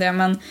bakom det,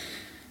 men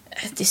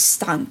det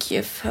stank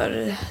ju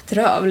för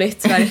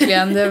drövligt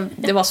verkligen.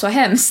 Det var så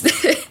hemskt.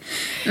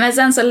 Men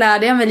sen så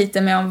lärde jag mig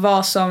lite mer om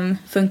vad som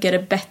funkade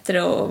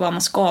bättre och vad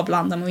man ska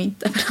blanda med och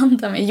inte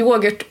blanda med.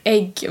 Yoghurt och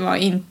ägg var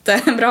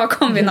inte en bra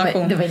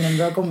kombination. Det var ingen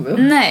bra kombo.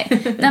 Nej,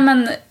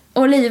 men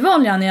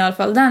olivoljan i alla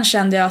fall, den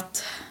kände jag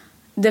att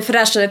det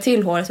fräschade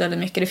till håret väldigt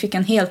mycket. Det fick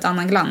en helt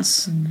annan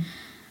glans.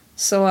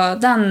 Så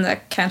den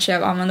kanske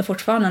jag använder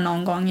fortfarande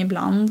någon gång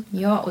ibland.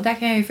 Ja, och där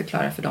kan jag ju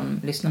förklara för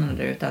de lyssnarna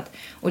där ute att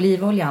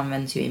olivolja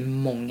används ju i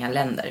många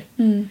länder.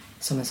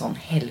 Som en sån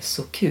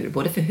hälsokur,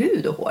 både för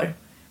hud och hår.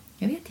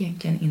 Jag vet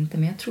egentligen inte,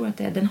 men jag tror att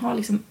den har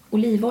liksom,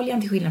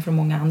 olivoljan till skillnad från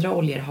många andra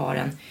oljor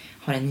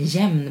har en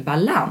jämn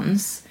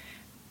balans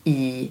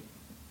i,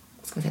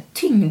 ska man säga,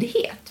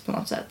 tyngdhet på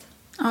något sätt.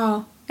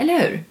 Ja. Eller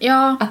hur?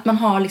 Ja. Att man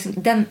har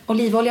liksom,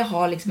 olivolja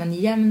har liksom en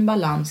jämn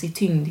balans i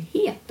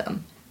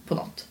tyngdheten på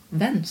något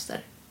vänster.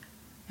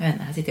 Jag vet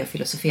inte, här sitter jag och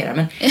filosoferar.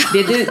 Men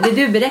det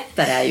du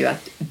berättar är ju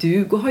att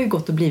du har ju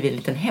gått och blivit en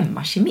liten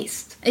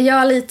hemmakemist.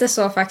 Ja, lite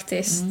så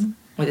faktiskt.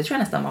 Och det tror jag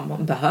nästan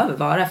man behöver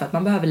vara. För att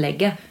man behöver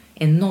lägga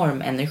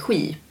enorm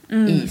energi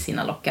i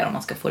sina lockar om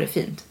man ska få det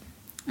fint.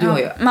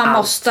 Man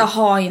måste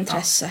ha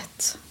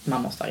intresset. Ja,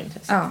 man måste ha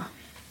intresset. Ja.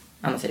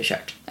 Annars är det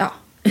kört. Ja.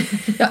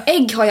 Ja,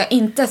 ägg har jag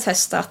inte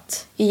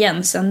testat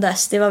igen sen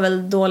dess. Det var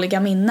väl dåliga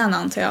minnen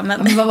antar jag.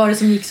 Men vad var det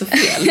som gick så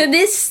fel?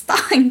 det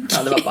stank.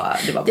 Ja,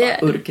 det var bara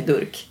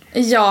urk-durk.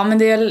 Ja, men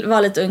det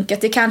var lite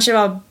unket. Det kanske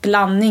var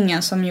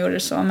blandningen som gjorde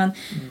så. Men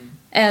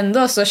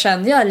ändå så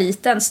kände jag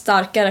lite en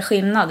starkare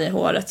skillnad i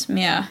håret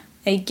med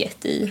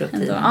ägget i.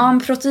 Protein. Ja,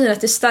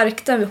 proteinet. Det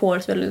stärkte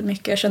håret väldigt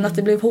mycket. Jag kände att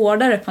det blev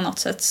hårdare på något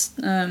sätt.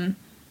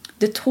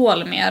 Det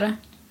tål mer.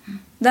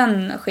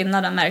 Den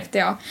skillnaden märkte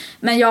jag.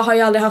 Men jag har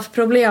ju aldrig haft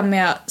problem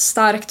med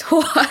starkt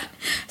hår.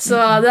 Så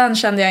den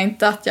kände jag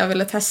inte att jag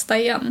ville testa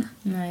igen.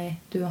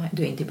 Nej, du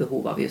är inte i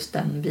behov av just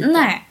den biten.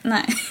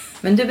 Nej.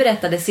 Men du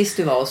berättade sist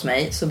du var hos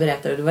mig, så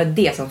berättade du, det var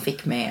det som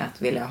fick mig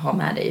att vilja ha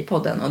med dig i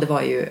podden. Och det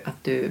var ju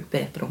att du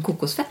berättade om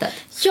kokosfettet.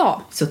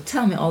 Ja. So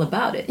tell me all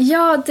about it.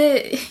 Ja,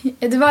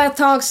 det var ett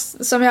tag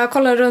som jag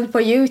kollade runt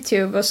på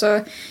YouTube och så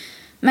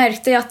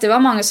märkte jag att det var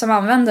många som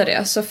använde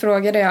det. Så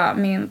frågade jag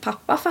min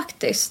pappa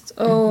faktiskt.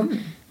 Och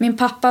min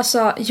pappa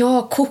sa,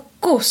 ja,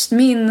 kokos.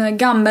 Min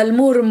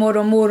gammelmormor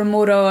och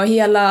mormor och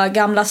hela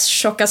gamla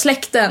tjocka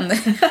släkten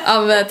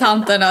av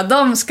tanterna.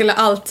 De skulle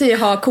alltid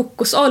ha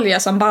kokosolja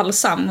som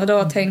balsam. Och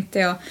då tänkte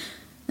jag,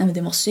 nej men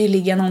det måste ju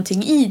ligga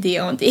någonting i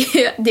det. Och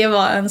det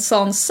var en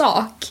sån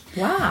sak.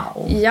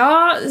 Wow.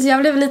 Ja, jag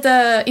blev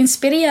lite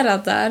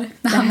inspirerad där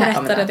när han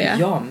berättade det.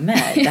 Jag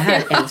med. Det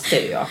här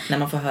älskar jag. När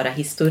man får höra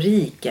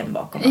historiken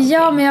bakom allting.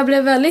 Ja, men jag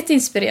blev väldigt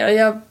inspirerad.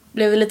 Jag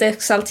blev lite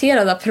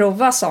exalterad att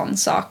prova sån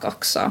sak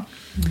också.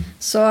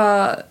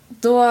 Så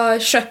då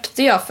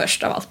köpte jag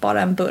först av allt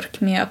bara en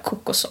burk med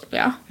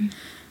kokosolja.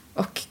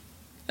 Och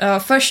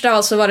först av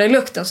allt så var det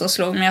lukten som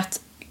slog mig att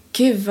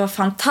gud vad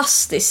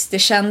fantastiskt det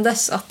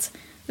kändes att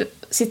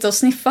sitta och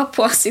sniffa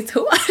på sitt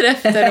hår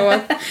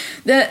efteråt.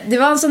 Det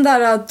var en sån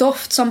där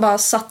doft som bara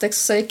satte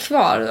sig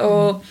kvar.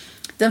 Och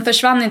den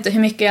försvann inte hur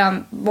mycket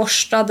jag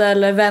borstade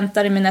eller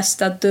väntade i min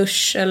nästa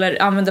dusch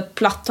eller använde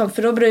plattång.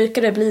 För då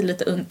brukar det bli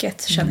lite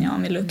unket, känner jag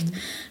med lukt.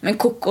 Men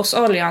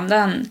kokosoljan,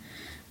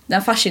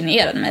 den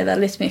fascinerade mig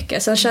väldigt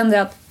mycket. Sen kände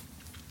jag att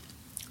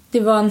det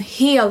var en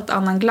helt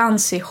annan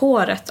glans i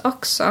håret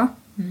också.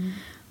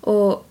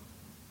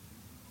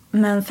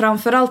 Men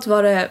framförallt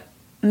var det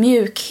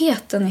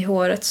mjukheten i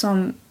håret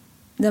som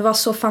det var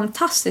så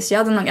fantastiskt. Jag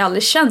hade nog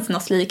aldrig känt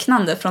något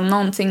liknande från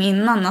någonting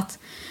innan. Att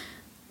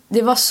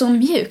det var så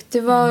mjukt.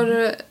 Det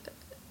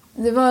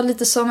var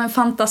lite som en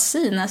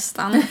fantasi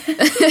nästan.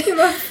 Det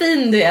var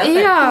fin du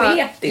är.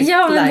 Poetiskt.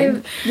 Ja,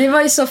 men det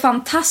var ju så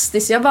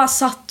fantastiskt. Jag bara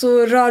satt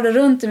och rörde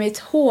runt i mitt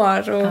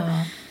hår. Och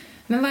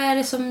Men vad är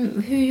det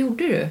hur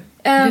gjorde du?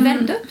 Du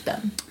värmde upp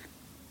den?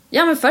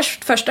 Ja, men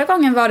första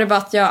gången var det bara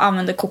att jag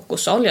använde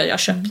kokosolja. Jag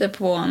köpte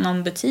på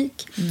någon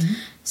butik.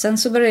 Sen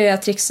så började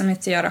jag trixa med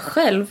att göra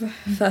själv.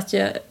 För att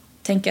jag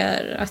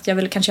tänker att jag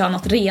vill kanske ha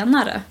något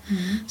renare.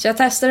 Så jag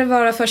testade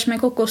bara först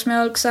med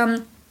kokosmjölk.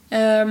 Sen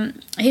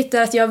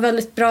hittade att jag har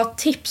väldigt bra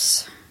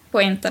tips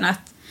på internet.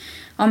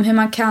 Om hur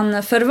man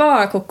kan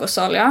förvara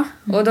kokosolja.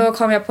 Och då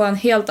kom jag på en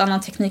helt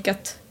annan teknik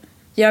att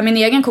göra min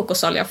egen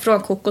kokosolja från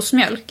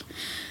kokosmjölk.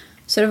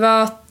 Så det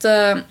var att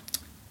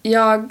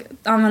jag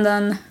använde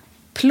en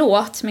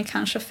plåt med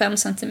kanske 5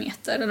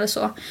 centimeter eller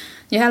så.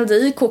 Jag hällde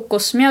i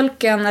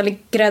kokosmjölken eller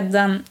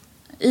grädden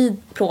i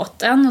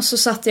plåten och så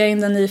satte jag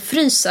in den i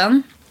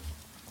frysen.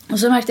 Och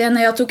så märkte jag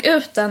när jag tog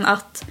ut den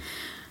att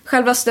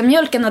självaste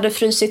mjölken hade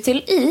frysit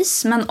till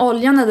is, men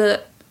oljan hade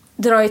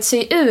dragit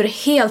sig ur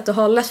helt och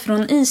hållet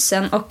från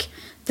isen och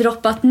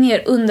droppat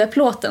ner under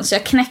plåten. Så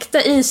jag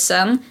knäckte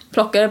isen,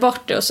 plockade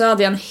bort det och så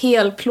hade jag en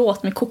hel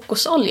plåt med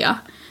kokosolja.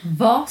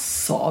 Vad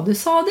sa du?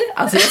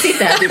 Alltså jag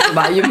sitter här typ och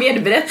bara, ju mer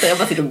du berättar jag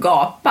bara sitter och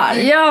gapar.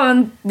 Ja,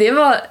 men det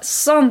var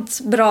sånt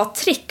bra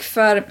trick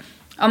för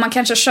om man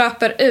kanske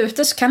köper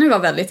ute så kan det vara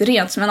väldigt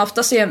rent, men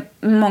oftast är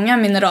många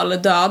mineraler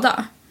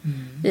döda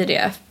i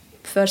det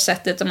för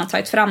sättet de har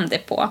tagit fram det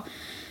på.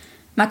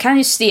 Man kan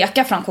ju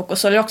steka fram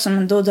kokosolja också,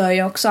 men då dör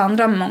ju också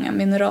andra många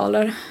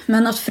mineraler.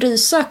 Men att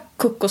frysa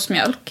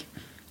kokosmjölk,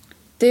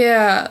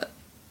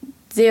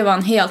 det var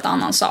en helt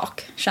annan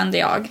sak, kände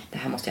jag. Det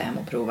här måste jag hem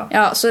och prova.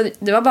 Ja, så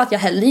det var bara att jag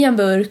hällde i en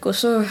burk och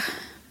så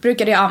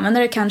brukade jag använda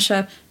det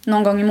kanske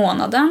någon gång i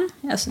månaden.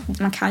 Alltså,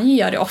 man kan ju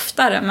göra det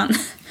oftare, men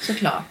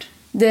såklart.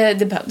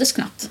 Det behövdes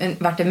knappt. Men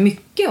var det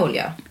mycket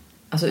olja?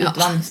 Alltså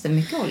utvanns det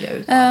mycket olja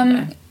ut?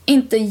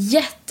 Inte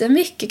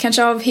jättemycket.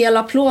 Kanske av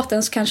hela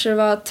plåten så kanske det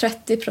var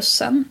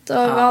 30%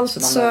 av allt. Så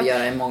man behöver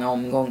göra i många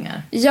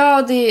omgångar.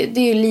 Ja, det är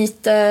ju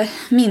lite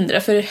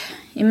mindre. För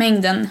i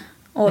mängden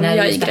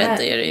olja i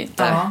grädde är det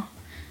inte. Ja.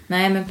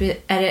 Nej, men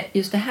är det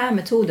just den här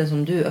metoden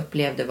som du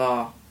upplevde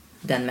var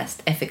den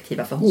mest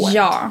effektiva för håret?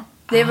 Ja,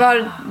 det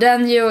var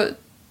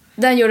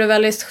den gjorde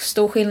väldigt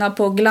stor skillnad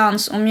på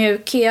glans och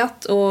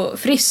mjukhet. Och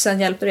frissen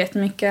hjälper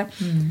jättemycket.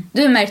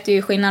 Du märkte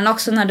ju skillnaden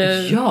också när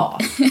du... Ja,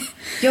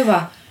 jag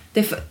bara...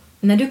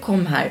 när du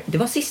kom här, det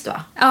var sist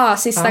va? Ja,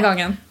 sista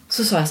gången.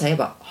 Så sa jag så här, jag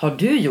bara, har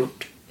du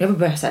gjort... Jag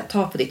började så här,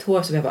 ta på ditt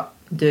hår, så jag bara,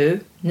 du,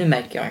 nu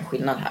märker jag en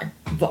skillnad här.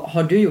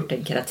 Har du gjort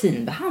en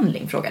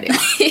keratinbehandling, frågade jag.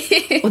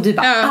 Och du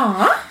bara,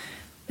 ja.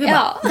 Jag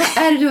bara,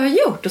 vad är det du har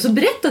gjort? Och så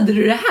berättade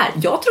du det här.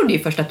 Jag trodde ju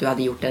först att du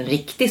hade gjort en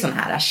riktig sån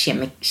här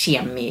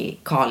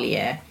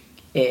kemikalie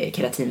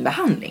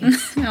keratinbehandling.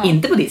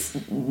 Inte på this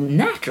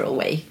natural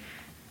way.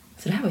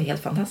 Så det här var ju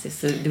helt fantastiskt.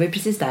 Så det var ju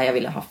precis det här jag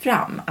ville ha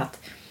fram. Att,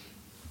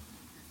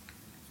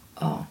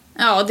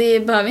 ja, det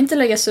behöver inte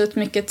läggas ut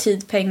mycket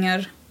tid,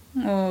 pengar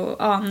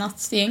och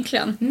annat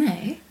egentligen.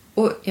 Nej.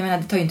 Och jag menar,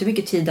 det tar ju inte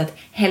mycket tid att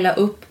hälla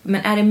upp.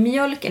 Men är det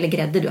mjölk eller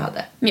grädde du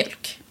hade?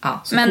 Mjölk.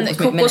 Ja, men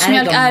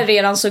kokosmjölk är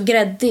redan så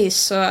gräddig,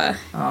 så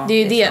det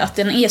är ju det att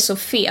den är så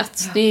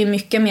fet. Det är ju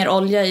mycket mer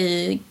olja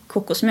i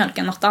kokosmjölk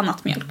än något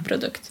annat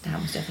mjölkprodukt. Det här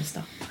måste jag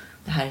testa.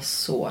 Det här är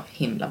så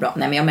himla bra.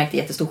 Nej, men jag märkte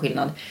jättestor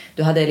skillnad.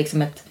 Du hade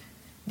liksom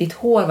ditt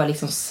hår var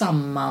liksom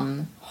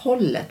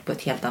sammanhållet på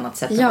ett helt annat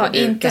sätt. Ja,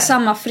 inte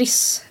samma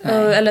friss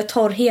eller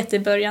torrhet i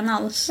början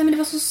alls. Nej, men det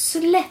var så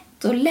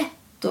slätt och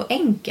lätt och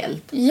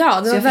enkelt.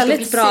 Ja, det var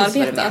väldigt bra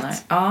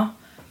arbetat. Ja,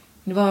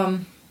 det var...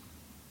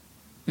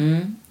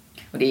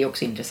 Och det är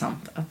också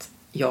intressant att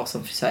jag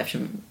som frisör,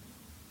 eftersom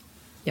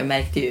jag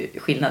märkte ju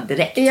skillnad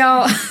direkt.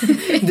 Ja.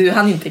 Du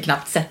hann inte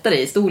knappt sätta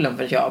dig i stolen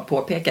för att jag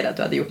påpekade att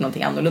du hade gjort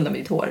någonting annorlunda med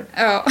ditt hår.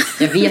 Ja.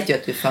 Jag vet ju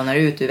att du fönar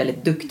ut, du är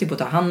väldigt duktig på att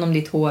ta hand om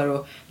ditt hår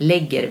och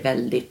lägger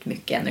väldigt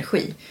mycket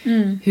energi.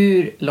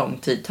 Hur lång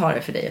tid tar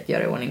det för dig att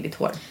göra i ordning ditt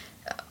hår?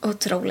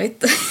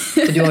 Otroligt.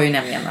 För du har ju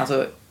nämligen,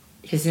 alltså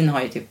Kristin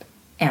har ju typ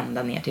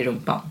ända ner till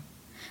rumpan.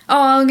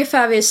 Ja,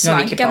 ungefär vid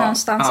svanken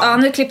någonstans. Ja,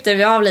 nu klippte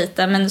vi av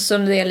lite, men så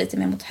det är lite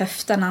mer mot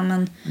höfterna.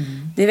 Men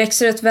det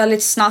växer ut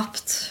väldigt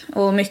snabbt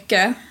och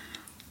mycket.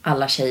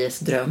 Alla tjejers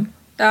dröm.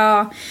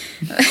 Ja.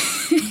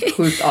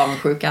 Sjukt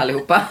avundsjuka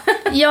allihopa.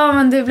 Ja,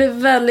 men det blev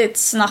väldigt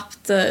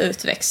snabbt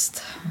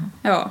utväxt.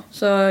 Ja,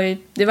 så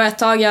det var ett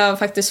tag jag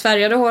faktiskt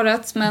färgade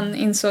håret, men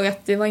insåg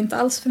att det var inte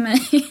alls för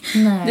mig.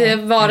 Nej. Det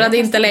varade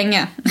inte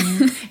länge.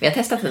 Vi har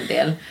testat en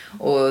del,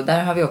 och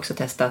där har vi också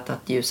testat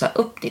att ljusa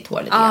upp ditt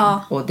hår lite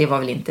grann. Och det var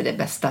väl inte det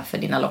bästa för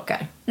dina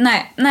lockar?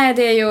 Nej,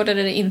 det gjorde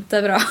det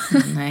inte bra.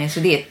 Nej, så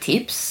det är ett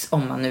tips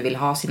om man nu vill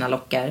ha sina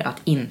lockar,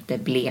 att inte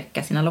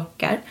bleka sina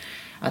lockar.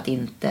 Att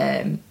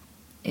inte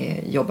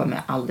jobba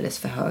med alldeles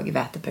för hög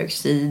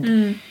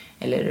väteperoxid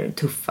eller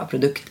tuffa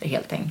produkter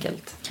helt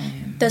enkelt.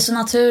 Desto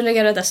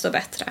naturligare, desto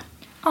bättre.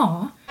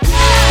 Ja.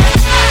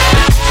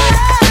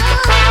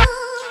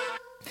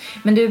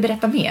 Men du,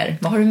 berätta mer.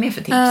 Vad har du mer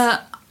för tips?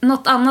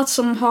 Något annat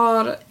som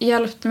har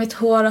hjälpt mitt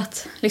hår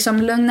att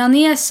liksom lugna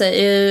ner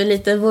sig är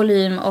lite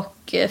volym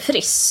och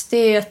friss. Det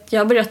är att jag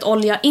har börjat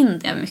olja in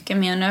det mycket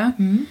mer nu.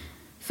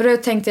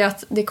 Förut tänkte jag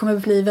att det kommer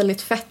bli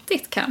väldigt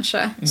fettigt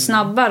kanske.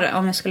 Snabbare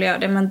om jag skulle göra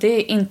det. Men det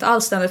är inte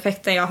alls den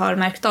effekten jag har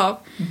märkt av.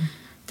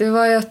 Det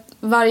var ju att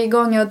varje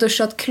gång jag har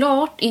duschat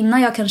klart,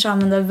 innan jag kanske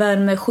använder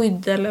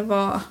värmeskydd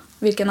eller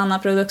vilken annan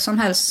produkt som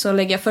helst, så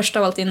lägger jag först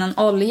av allt in en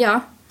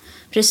olja.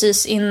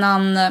 Precis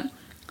innan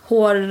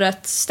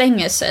håret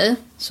stänger sig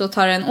så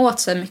tar den åt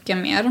sig mycket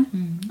mer.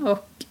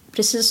 Och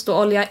precis då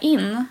olja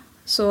in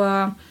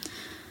så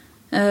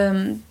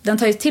den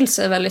tar ju till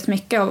sig väldigt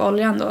mycket av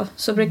oljan då.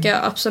 Så brukar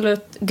jag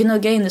absolut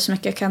gnugga in det så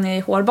mycket jag kan i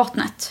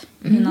hårbottnet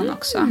innan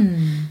också.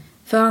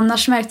 För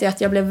annars märkte jag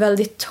att jag blev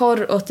väldigt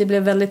torr och att det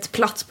blev väldigt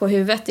platt på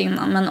huvudet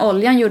innan. Men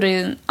oljan gjorde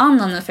ju en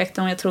annan effekt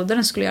än vad jag trodde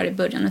den skulle göra i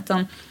början.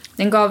 Utan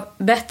den gav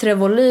bättre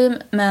volym,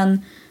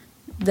 men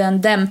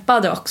den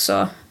dämpade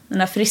också den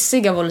där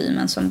frissiga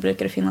volymen som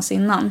brukade finnas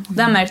innan.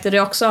 Den märkte det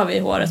också av i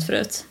håret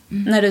förut.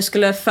 När du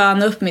skulle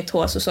föna upp mitt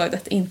hår så såg jag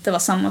att det inte var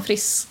samma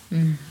friss.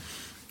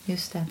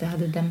 Just det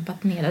hade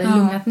dämpat ner, det hade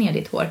lugnat ner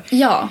ditt hår.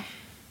 Ja.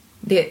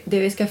 Det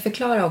vi ska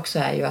förklara också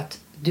är ju att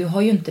du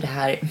har ju inte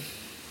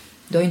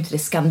det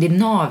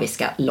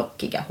skandinaviska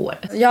lockiga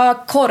håret. Jag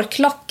har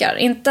korklockar,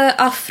 inte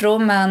afro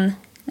men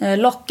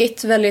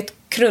lockigt, väldigt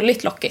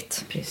krulligt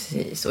lockigt.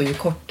 Precis, och ju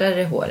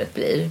kortare håret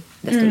blir,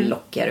 desto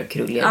lockigare och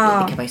krulligare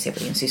blir. Det kan man ju se på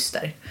din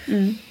syster.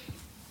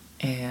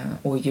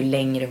 Och ju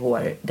längre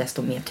hår,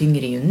 desto mer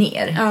tyngre ju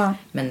ner.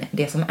 Men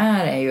det som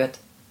är ju att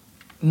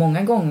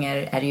många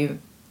gånger är det ju,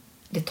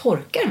 det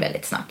torkar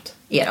väldigt snabbt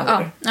i era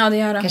hår. Ja, det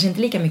gör det. Kanske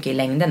inte lika mycket i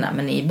längderna,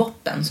 men i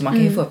botten. Så man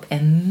kan ju få upp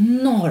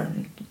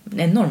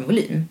enorm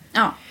volym.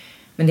 Ja.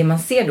 Men det man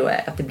ser då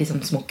är att det blir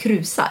som små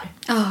krusar.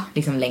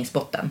 Liksom längs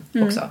botten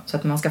också. Så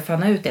att man ska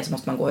föna ut det så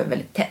måste man gå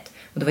väldigt tätt.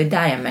 Och det var ju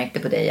där jag märkte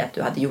på dig att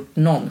du hade gjort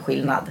någon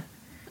skillnad.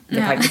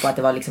 Med tanke på att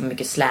det var liksom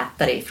mycket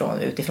slätare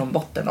utifrån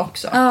botten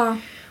också. Ja.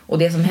 Och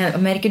det som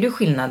märker du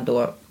skillnad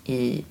då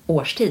i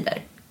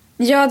årstider?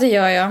 Ja, det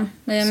gör jag.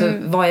 Så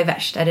vad är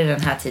värst? Är det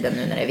den här tiden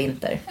nu när det är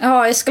vinter?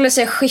 Ja, jag skulle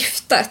säga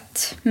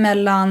skiftet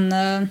mellan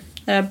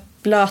den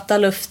blöta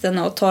luften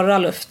och torra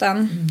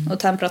luften och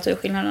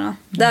temperaturskillnaderna.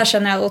 Där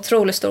känner jag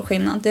otroligt stor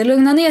skillnad. Det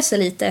lugnar ner sig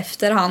lite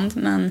efterhand,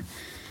 men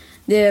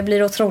det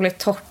blir otroligt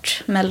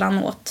torrt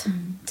mellanåt.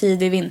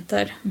 Tidig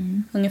vinter,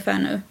 ungefär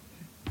nu.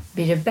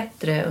 Blir det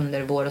bättre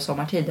under vår- och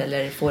sommartid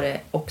eller får det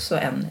också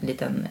ett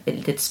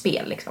litet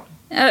spel liksom?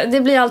 Ja,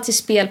 det blir alltid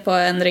spel på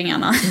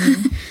ändringarna.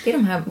 Det är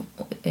de här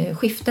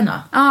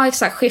skiftena. Ja,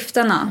 exakt.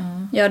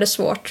 Skiftena gör det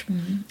svårt.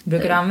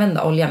 Brukar du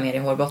använda olja mer i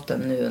hårbotten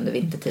nu under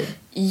vintertid?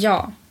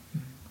 Ja.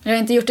 Jag har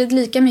inte gjort det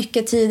lika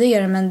mycket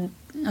tidigare, men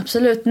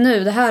absolut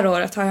nu, det här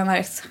året, har jag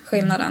märkt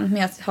skillnaden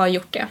med att ha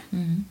gjort det.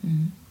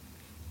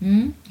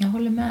 Jag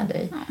håller med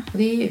dig. Ja.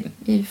 Det är ju,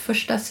 i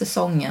första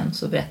säsongen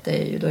så berättar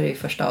jag ju, då är det ju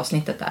första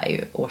avsnittet där är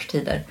ju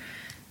årstider.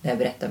 Där jag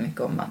berättar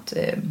mycket om att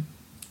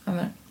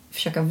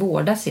försöka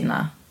vårda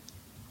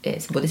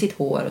både sitt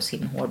hår och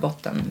sin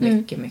hårbotten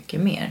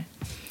mycket mer.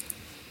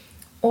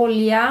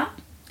 Olja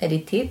är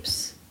ditt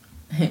tips.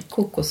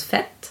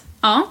 Kokosfett.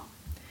 Ja.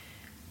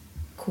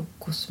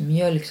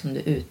 Kokosmjölk som du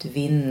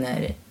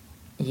utvinner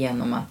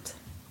genom att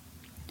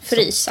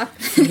Frysa.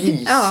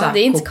 Ja, det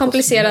är inte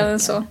komplicerat än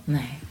så.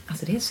 Nej,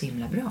 alltså det är så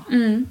himla bra.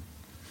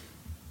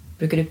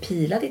 Brukar du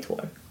pila ditt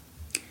hår?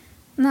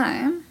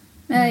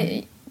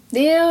 Nej.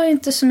 Det är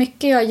inte så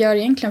mycket jag gör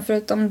egentligen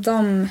förutom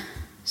de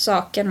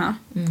sakerna.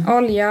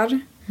 Oljar.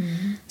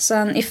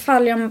 Sen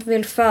ifall jag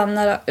vill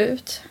föna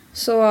ut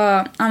så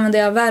använder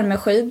jag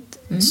värmeskydd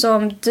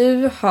som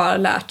du har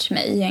lärt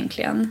mig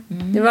egentligen.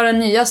 Det var den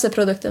nyaste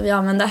produkten vi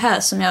använde här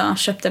som jag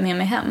köpte med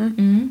mig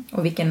hem.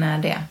 Och vilken är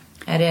det?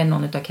 Är det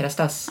någon utav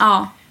Kerastas?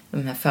 Ja.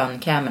 De här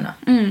fönkrämerna?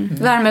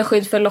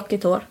 Värmeskydd för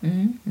lockigt hår.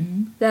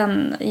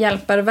 Den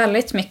hjälper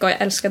väldigt mycket och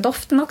jag älskar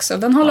doften också.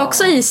 Den håller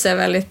också i sig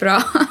väldigt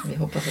bra. Vi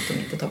hoppas att de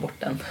inte tar bort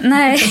den.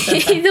 Nej,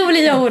 då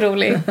blir jag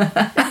orolig.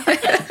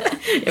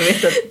 Jag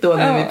vet att då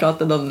när vi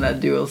pratade om den här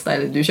dual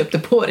style, du köpte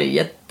på dig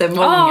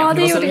jättemånga.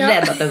 Du var så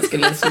rädd att den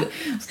skulle... Så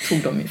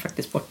tog de ju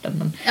faktiskt bort den.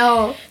 Men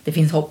det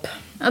finns hopp.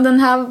 Ja, den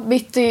här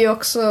bytte ju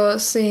också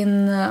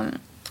sin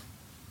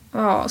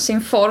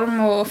form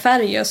och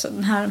färg. Så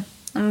den här,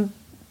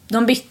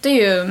 de bytte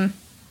ju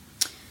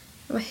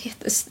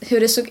hur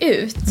det såg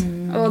ut.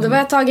 Och det var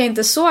ett tag jag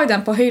inte såg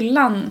den på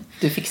hyllan.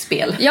 Du fick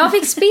spel. Jag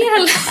fick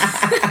spel.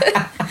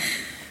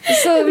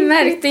 Så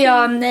märkte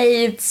jag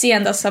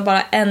utseendet har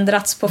bara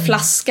ändrats på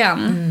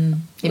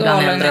flaskan.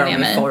 Ibland ändrar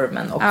de i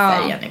formen och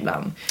färgen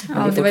ibland.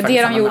 Men det var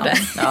det de gjorde.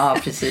 Ja,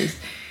 precis.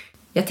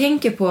 Jag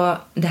tänker på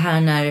det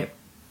här när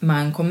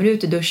man kommer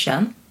ut i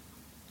duschen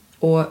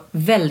och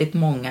väldigt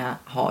många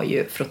har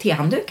ju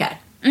frottéhanddukar.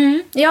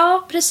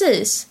 Ja,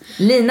 precis.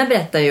 Lina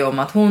berättar ju om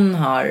att hon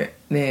har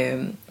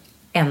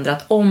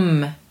ändrat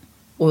om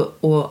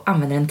och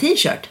använder en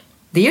t-shirt.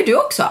 Det gör du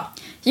också.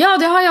 Ja,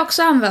 det har jag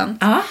också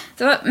använt.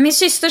 Min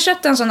syster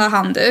köpte en sån där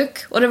handduk.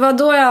 Och det var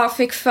då jag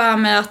fick för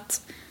mig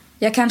att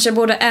jag kanske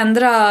borde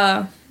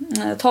ändra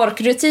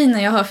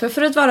torkrutiner jag har. För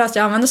förut var det att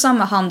jag använde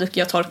samma handduk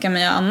jag torkade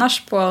mig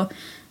annars på.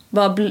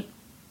 Bara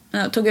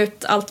tog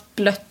ut allt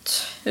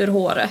blött ur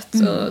håret.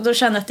 Och då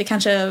kände jag att det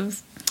kanske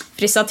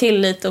frissade till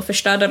lite och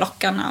förstörde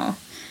lockarna.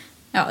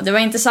 Och, det var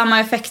inte samma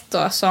effekt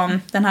då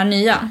som den här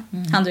nya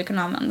handduken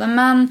använde.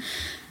 Men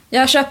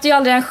jag köpte ju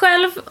aldrig en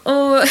själv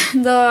och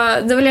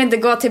då vill jag inte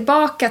gå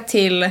tillbaka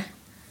till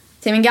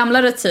min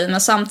gamla rutin.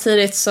 Men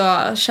samtidigt så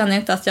kände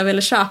jag inte att jag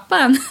ville köpa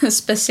en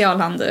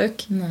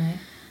specialhandduk. Nej.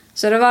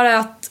 Så det var det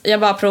att jag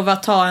bara provade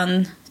att ta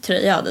en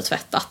tröja jag hade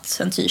tvättat,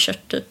 en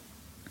t-shirt typ.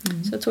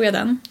 Så tog jag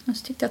den och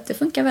så tyckte jag att det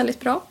funkar väldigt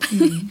bra.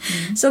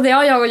 Så det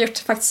har jag gjort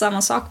faktiskt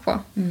samma sak på.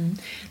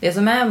 Det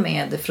som är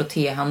med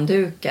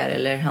frottéhanddukar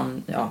eller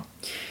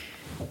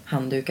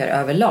handdukar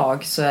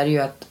överlag så är det ju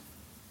att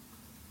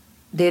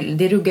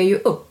det ruggar ju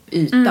upp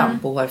ytan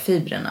på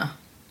hårfibrerna.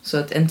 Så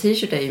att en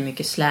t-shirt är ju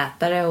mycket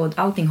slätare och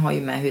allting har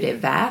ju med hur det är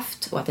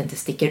vävt och att det inte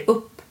sticker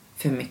upp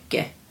för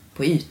mycket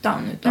på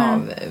ytan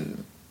utav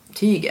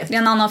tyget. Det är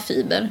en annan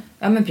fiber.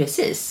 Ja, men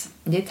precis.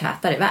 Det är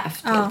tätare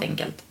vävt helt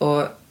enkelt.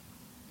 Och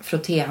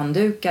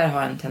frottéhanddukar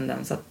har en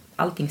tendens att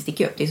allting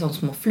sticker upp. Det är som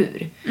små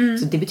flur.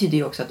 Så det betyder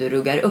ju också att du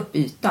ruggar upp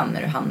ytan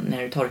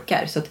när du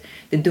torkar. Så att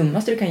det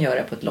dummaste du kan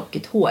göra på ett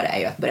lockigt hår är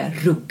ju att börja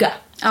rugga.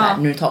 Så här,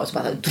 när du tar så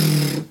bara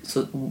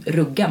så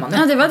ruggar man upp.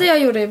 Ja, det var det jag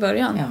gjorde i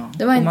början. Ja.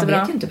 Det var inte bra. Man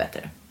vet ju inte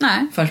bättre.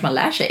 Nej. Förrän man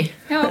lär sig.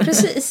 Ja,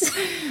 precis.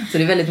 Så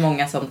det är väldigt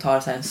många som tar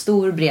så här en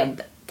stor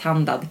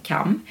bredtandad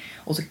kam.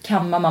 Och så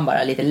kammar man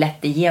bara lite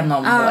lätt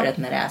igenom håret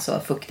när det är så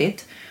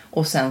fuktigt.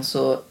 Och sen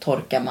så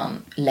torkar man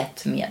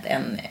lätt med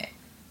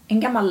en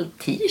gammal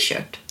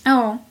t-shirt.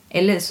 Ja.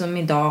 Eller som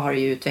idag har det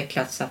ju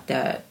utvecklats att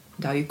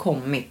det har ju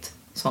kommit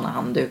såna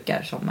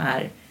handdukar som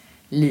är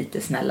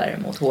lite snällare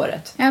mot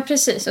håret. Ja,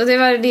 precis. Och det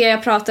var det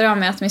jag pratade om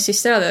med att min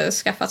syster hade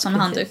skaffat såna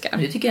handdukar. Men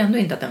du tycker ändå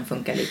inte att den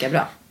funkar lika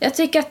bra? Jag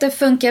tycker att det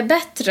funkar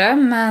bättre,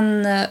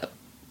 men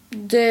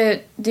det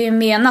är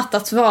menat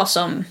att vara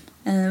som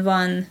en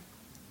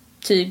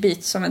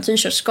tygbit som en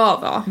t-shirt ska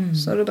vara.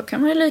 Så då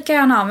kan man ju lika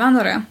gärna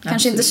använda det.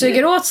 Kanske inte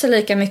suger åt sig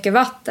lika mycket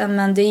vatten,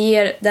 men det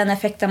ger den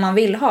effekten man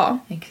vill ha.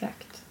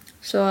 Exakt.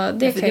 Så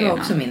det kan var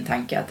också min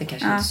tanke, att det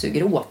kanske inte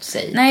suger åt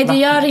sig. Nej, det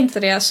vattnet. gör inte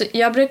det. Så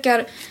jag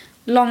brukar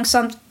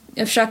långsamt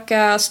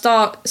försöka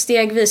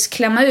stegvis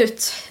klämma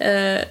ut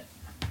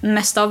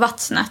mest av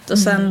vattnet. Och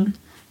sen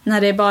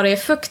när det bara är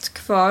fukt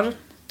kvar,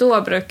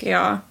 då brukar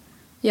jag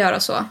göra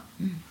så.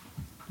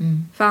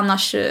 För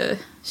annars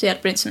så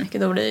hjälper det inte så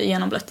mycket. Då blir det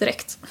genomblött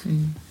direkt.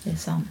 Det är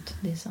sant.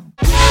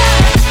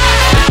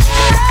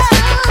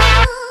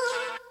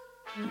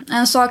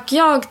 En sak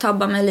jag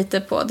tabbade mig lite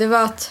på, det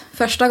var att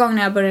första gången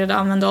jag började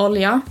använda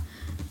olja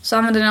så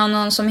använde jag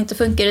någon som inte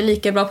funkade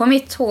lika bra på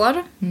mitt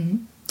hår.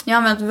 Jag har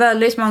använt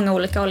väldigt många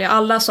olika oljor,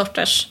 alla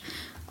sorters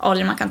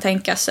oljor man kan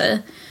tänka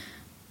sig.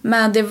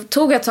 Men det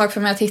tog ett tag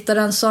för mig att hitta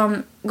den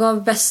som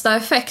gav bästa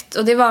effekt,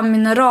 och det var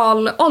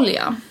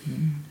mineralolja.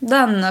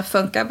 Den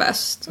funkar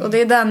bäst, och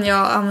det är den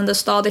jag använder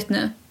stadigt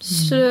nu.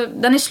 Så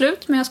den är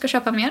slut, men jag ska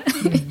köpa mer.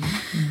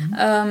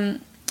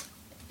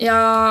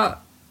 Jag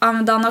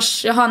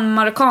har en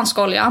marockansk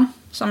olja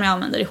som jag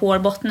använder i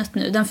hårbottnet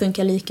nu. Den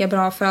funkar lika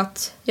bra för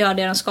att göra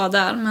det den ska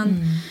där.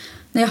 Men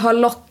när jag har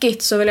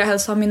lockigt så vill jag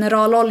helst ha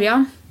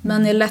mineralolja.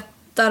 Den är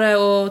lättare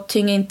och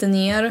tynger inte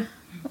ner.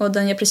 Och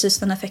den ger precis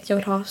den effekt jag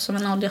vill ha som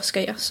en olja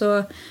ska ge.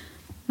 Så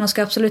man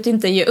ska absolut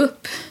inte ge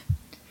upp.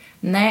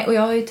 Nej, och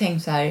jag har ju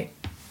tänkt så här,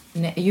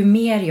 ju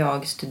mer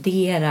jag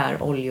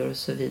studerar oljor och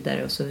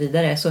så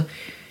vidare så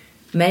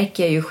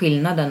märker jag ju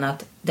skillnaden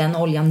att den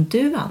oljan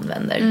du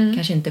använder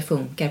kanske inte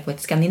funkar på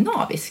ett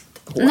skandinaviskt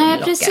hår. Nej,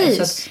 precis.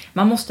 Så att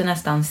man måste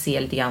nästan se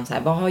lite grann så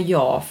här, vad har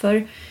jag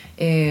för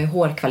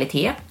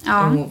hårkvalitet?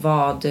 Ja. Och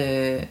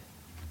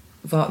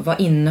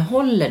vad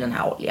innehåller den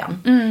här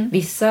oljan?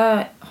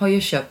 Vissa har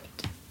ju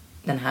köpt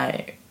den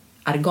här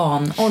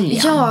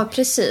arganoljan. Ja,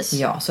 precis.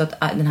 Ja, så att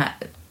den här...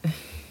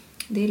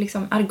 Det är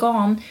liksom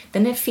argan,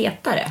 den är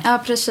fetare. Ja,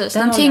 precis.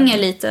 Den tynger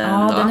lite.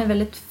 Ja, den är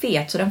väldigt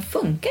fet, så den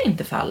funkar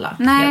inte för alla.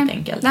 Nej, helt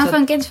enkelt. den så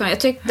funkar inte för mig. Jag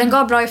tyckte den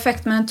gav bra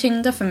effekt, men den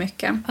tyngde för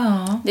mycket.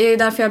 Ja. Det är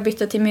därför jag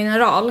bytte till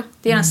mineral.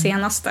 Det är den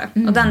senaste.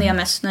 Och den är jag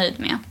mest nöjd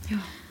med. Ja.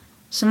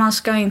 Så man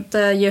ska inte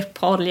ge upp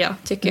på olja,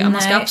 tycker jag.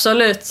 Man ska Nej.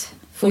 absolut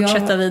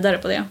fortsätta vidare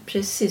på det.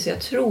 Precis, jag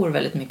tror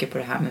väldigt mycket på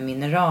det här med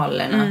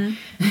mineralerna.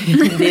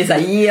 Det är så här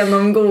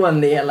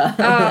genomgående hela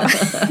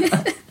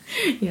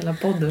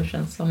podden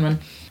känns som. Men...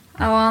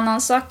 Ja, och en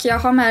annan sak jag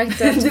har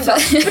märkt... Du bara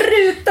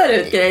sprutar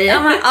ut grejer.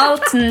 Ja, men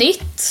allt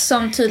nytt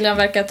som tydligen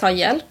verkar ta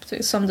hjälp,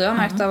 som du har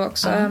märkt av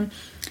också.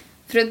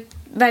 För det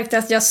verkade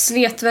att jag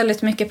slet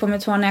väldigt mycket på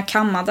mitt hår när jag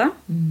kammade.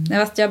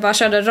 Jag bara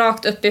körde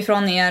rakt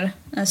uppifrån ner,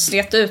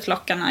 slet ut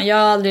lockarna. Jag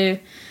har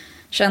aldrig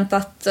känt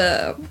att...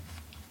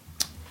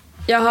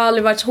 jag har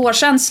aldrig varit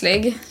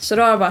hårkänslig, så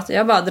då har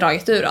jag bara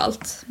dragit ur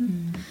allt.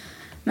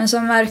 Men så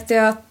märkte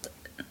jag att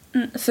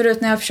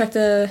förut när jag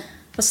försökte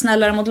vara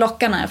snällare mot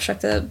lockarna, jag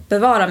försökte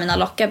bevara mina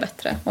lockar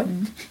bättre.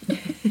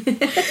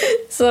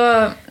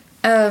 Så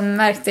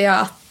märkte jag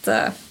att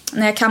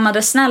när jag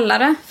kammade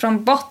snällare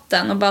från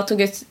botten och bara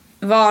tog ut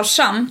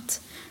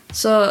varsamt,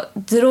 så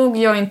drog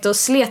jag inte och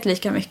slet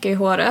lika mycket i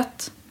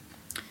håret.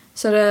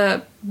 Så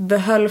det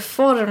behöll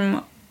form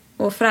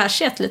och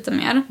fräschhet lite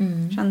mer,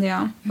 kände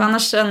jag. För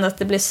annars kände jag att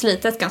det blev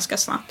slitet ganska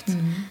snabbt.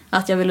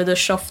 Att jag ville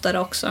duscha oftare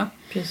också.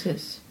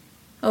 Precis.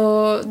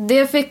 Och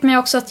det fick mig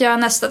också att göra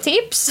nästa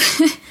tips.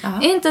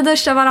 Inte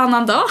duscha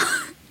varannan dag.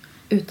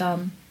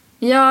 Utan?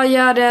 Jag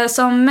gör det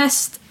som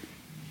mest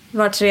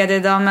var tredje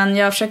dag, men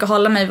jag försöker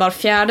hålla mig var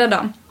fjärde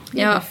dag.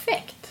 Det är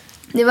perfekt.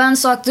 Det var en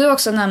sak du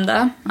också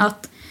nämnde,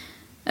 att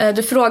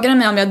du frågade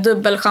mig om jag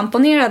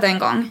dubbelschamponerade en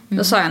gång.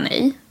 Då sa jag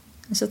nej.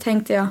 Så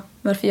tänkte jag,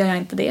 varför gör jag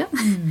inte det?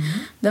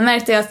 Då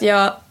märkte jag att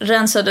jag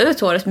rensade ut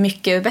håret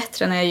mycket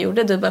bättre när jag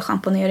gjorde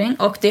dubbelschamponering.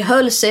 Och det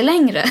höll sig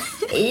längre.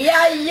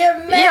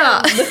 Jajamän!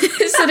 Ja,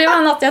 så det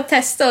var något jag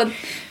testade.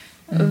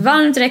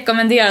 Varmt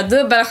rekommenderar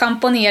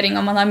dubbelschamponering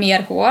om man har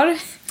mer hår.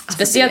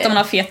 Speciellt om man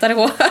har fetare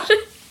hår.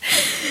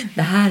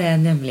 Det här är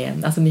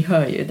nämligen, alltså ni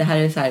hör ju, det här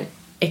är så här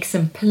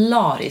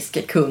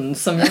exemplarisk kund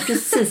som gör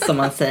precis som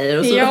man säger.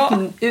 Och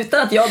så,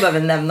 utan att jag behöver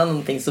nämna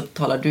någonting så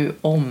talar du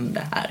om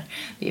det här.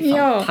 Det är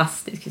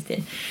fantastiskt,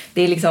 Kristin.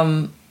 Det är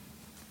liksom,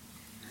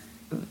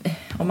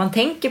 om man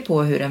tänker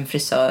på hur en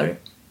frisör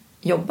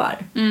jobbar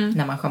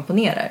när man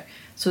schamponerar,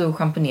 så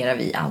schamponerar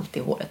vi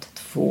alltid håret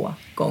 2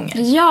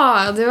 gånger.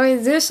 Ja, det var ju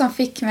du som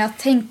fick mig att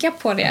tänka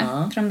på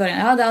det från början.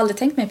 Jag hade aldrig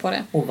tänkt mig på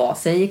det. Och vad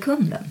säger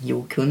kunden?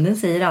 Jo, kunden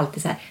säger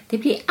alltid så här: det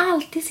blir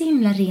alltid så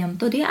himla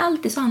rent och det är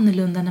alltid så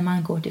annorlunda när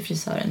man går till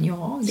frisören.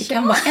 Ja, det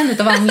kan vara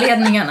en av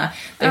anledningarna.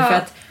 Därför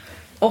att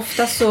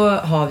oftast så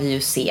har vi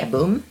ju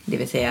sebum, det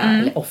vill säga,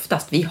 eller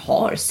oftast, vi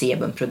har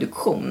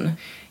sebumproduktion.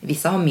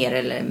 Vissa har mer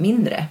eller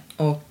mindre.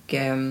 Och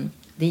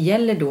det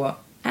gäller då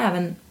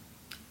även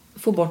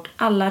få bort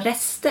alla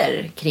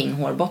rester kring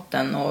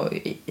hårbotten och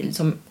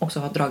som också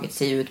har dragit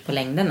sig ut på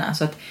längderna.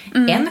 Så att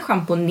en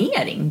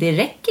schamponering, det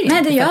räcker inte.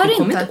 Nej, det gör du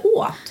inte.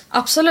 Åt.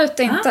 Absolut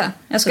inte.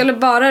 Jag skulle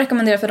bara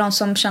rekommendera för de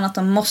som känner att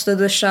de måste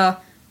duscha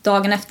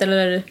dagen efter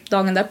eller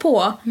dagen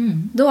därpå,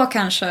 då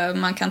kanske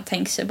man kan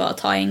tänka sig bara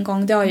ta en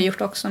gång. Det har jag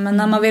gjort också. Men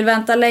när man vill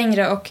vänta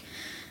längre och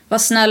vara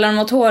snällare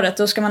mot håret,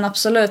 då ska man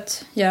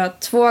absolut göra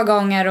 2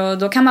 gånger och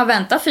då kan man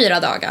vänta 4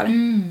 dagar.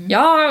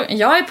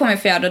 Jag är på min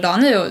 4:e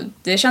dag nu och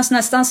det känns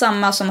nästan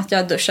samma som att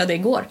jag duschade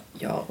igår.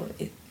 Ja,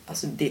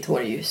 alltså ditt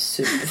hår är ju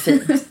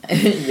superfint.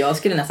 Jag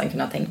skulle nästan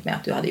kunna tänkt mig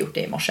att du hade gjort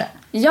det i morse.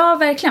 Ja,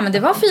 verkligen. Men det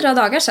var 4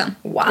 dagar sedan.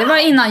 Wow. Det var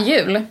innan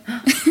jul.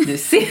 Du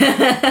ser.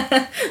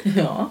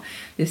 Ja,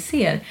 du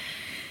ser.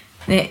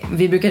 Nej,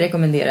 vi brukar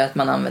rekommendera att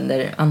man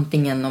använder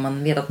antingen om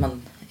man vet att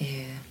man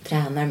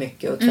tränar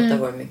mycket och tvättar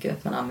hår mycket,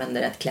 att man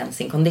använder ett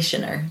cleansing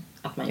conditioner.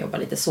 Att man jobbar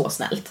lite så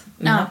snällt.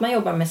 Men att man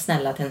jobbar med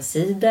snälla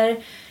tensider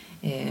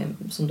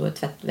som då är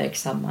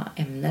tvättverksamma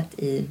ämnet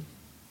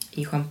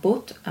i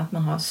schampot. Att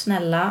man har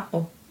snälla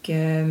och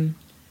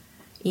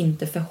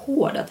inte för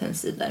hårda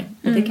tensider.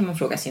 Och det kan man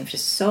fråga sin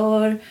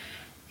frisör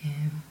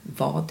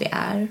vad det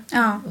är.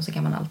 Ja. Och så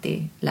kan man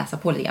alltid läsa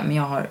på lite. Men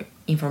jag har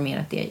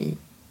informerat det i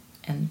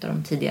en av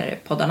de tidigare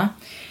poddarna.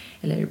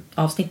 Eller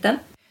avsnitten.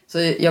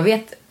 Så jag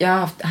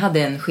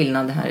hade en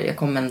skillnad här. Jag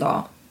kom en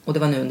dag och det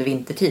var nu under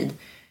vintertid.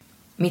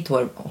 Mitt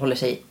hår håller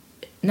sig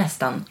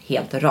nästan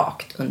helt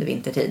rakt under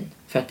vintertid.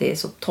 För att det är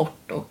så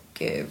torrt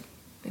och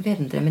jag vet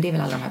inte, men det är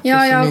väl alla de här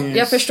plus och minus.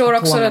 Jag förstår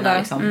också det där.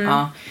 Liksom.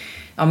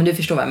 Ja, men du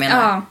förstår vad jag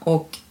menar. Ja.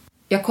 Och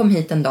jag kom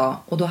hit en dag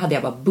och då hade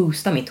jag bara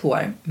boostat mitt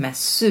hår med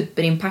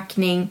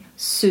superinpackning,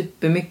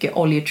 supermycket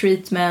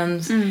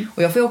oljetreatments.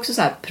 Och jag får ju också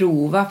så här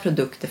prova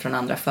produkter från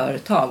andra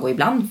företag och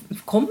ibland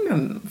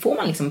får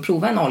man liksom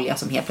prova en olja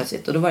som helt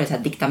plötsligt, och då var det så här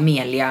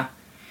dictamelia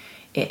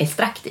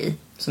extrakt i,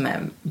 som är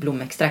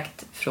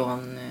blomextrakt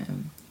från,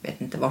 jag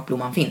vet inte vart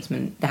blomman finns,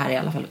 men det här är i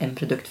alla fall en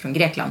produkt från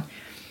Grekland.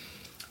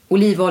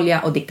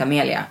 Olivolja och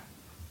dictamelia.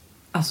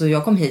 Alltså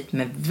jag kom hit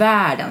med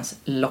världens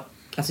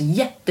alltså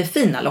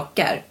jättefina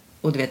lockar.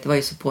 Och du vet, det var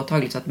ju så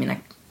påtagligt så att mina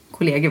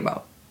kollegor bara,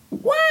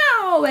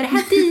 wow, är det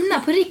här dina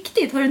på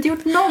riktigt? Har du inte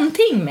gjort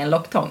någonting med en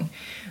locktång?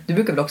 Du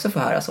brukar väl också få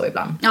höra så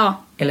ibland?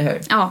 Ja. Eller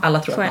hur? Ja, alla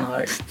tror att man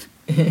har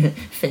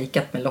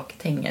fejkat med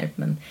locktänger.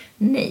 Men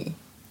nej,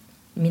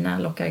 mina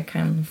lockar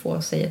kan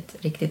få sig ett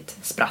riktigt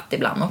spratt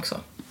ibland också.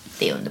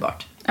 Det är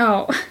underbart.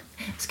 Ja.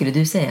 Skulle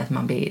du säga att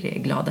man blir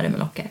gladare med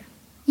lockar?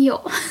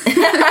 Ja.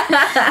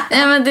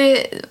 Ja, men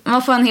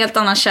man får en helt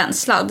annan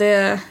känsla.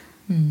 Det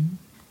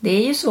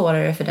är ju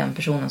svårare för den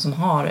personen som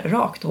har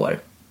rakt hår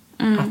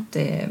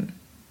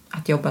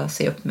att jobba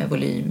sig upp med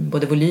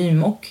både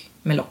volym och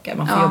med lockar.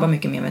 Man får jobba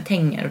mycket mer med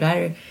tänger och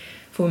där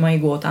får man ju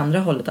gå åt andra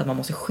hållet, att man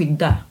måste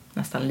skydda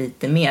nästan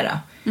lite mera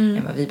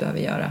än vad vi behöver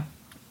göra.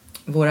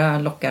 Våra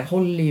lockar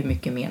håller ju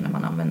mycket mer när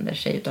man använder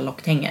sig utav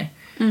locktänger.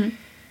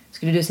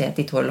 Skulle du säga att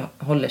ditt hår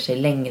håller sig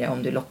längre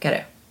om du lockar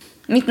det?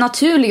 Mitt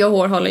naturliga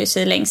hår håller ju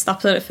sig längst,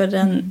 för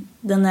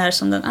den är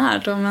som den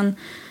är då, men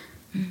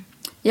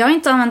jag har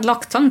inte använt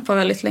locktång på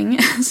väldigt länge.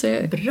 Så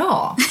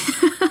Bra!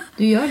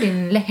 Du gör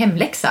din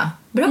hemläxa.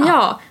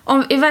 Bra.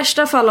 Ja, i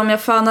värsta fall om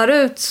jag fönar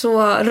ut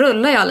så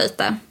rullar jag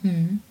lite.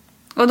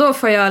 Och då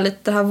får jag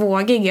lite det här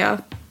vågiga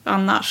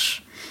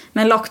annars.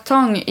 Men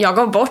locktång, jag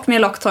gav bort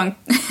min locktång.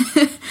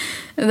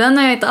 Den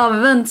har jag inte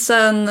använt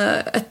sedan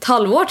ett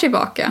halvår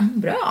tillbaka.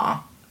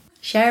 Bra.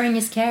 Sharing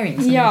is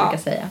caring, som jag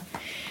brukar säga.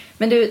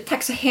 Men du,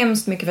 tack så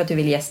hemskt mycket för att du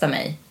ville gästa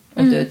mig.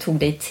 Och du tog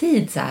dig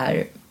tid så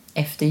här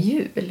efter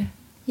jul.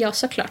 Ja,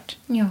 såklart.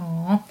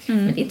 Ja,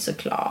 men det är inte så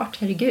klart,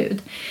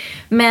 herregud.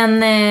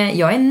 Men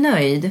jag är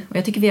nöjd och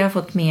jag tycker vi har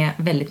fått med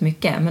väldigt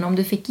mycket. Men om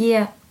du fick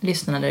ge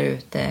lyssnarna där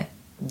ute,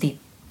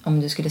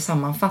 om du skulle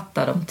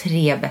sammanfatta de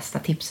 3 bästa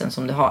tipsen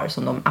som du har,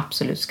 som de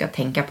absolut ska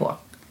tänka på.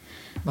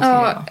 Vad skulle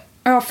det vara?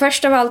 Ja,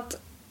 först av allt,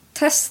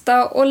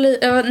 testa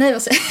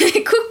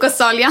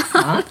kokosoljan.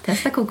 Ja,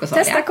 testa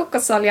kokosolja. Testa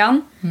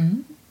kokosoljan.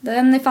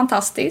 Den är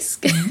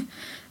fantastisk.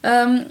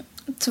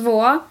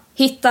 2,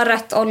 hitta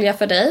rätt olja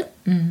för dig.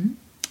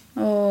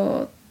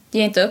 Och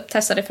ge inte upp,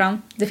 testa det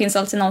fram. Det finns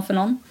alltid någon för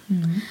någon.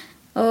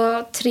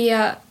 Och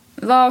 3,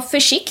 var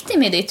försiktig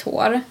med ditt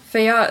hår. För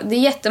det är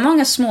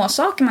jättemånga små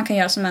saker man kan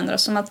göra som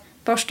ändras. Som att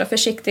borsta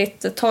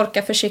försiktigt,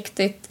 torka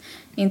försiktigt,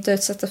 inte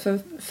utsätta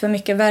för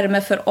mycket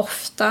värme för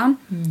ofta.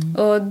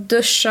 Och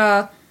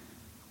duscha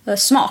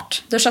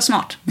smart.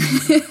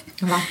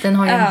 Vatten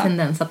har ju en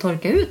tendens att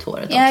torka ut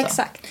håret också. Ja,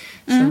 exakt.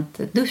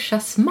 Så att duscha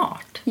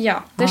smart.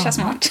 Ja, duscha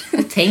smart. Och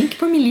tänk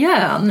på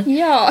miljön.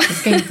 Ja. Vi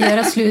ska inte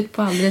göra slut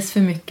på alldeles för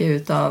mycket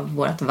utav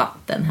vårt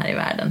vatten här i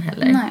världen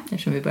heller. Nej.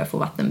 Eftersom vi börjar få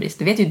vattenbrist.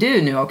 Det vet ju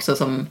du nu också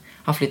som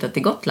har flyttat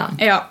till Gotland.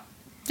 Ja,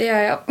 det gör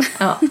jag.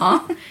 Ja.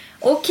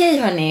 Okej,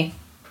 hörni.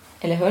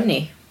 Eller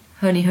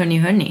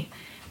hörni.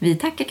 Vi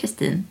tackar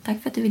Kristin.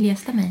 Tack för att du ville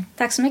gästa mig.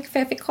 Tack så mycket för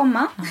att jag fick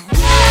komma. Ja.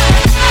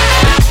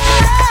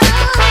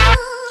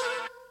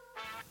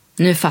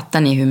 Nu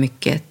fattar ni hur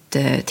mycket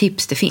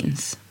tips det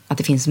finns. Att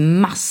det finns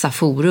massa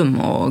forum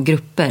och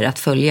grupper att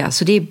följa.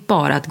 Så det är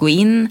bara att gå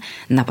in,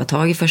 nappa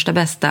tag i första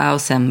bästa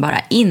och sen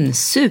bara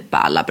insupa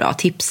alla bra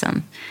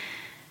tipsen.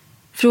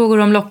 Frågor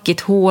om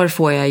lockigt hår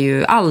får jag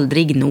ju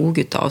aldrig nog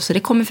utav. Så det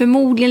kommer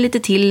förmodligen lite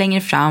till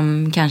längre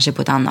fram, kanske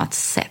på ett annat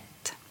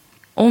sätt.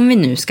 Om vi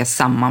nu ska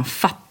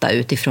sammanfatta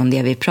utifrån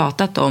det vi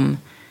pratat om,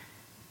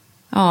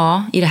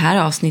 ja, i det här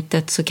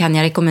avsnittet så kan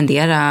jag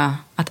rekommendera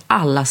att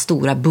alla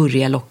stora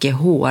burriga lockiga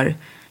hår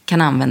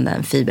kan använda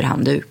en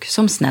fiberhandduk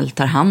som snällt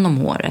tar hand om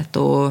håret.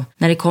 Och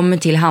när det kommer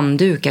till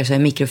handdukar så är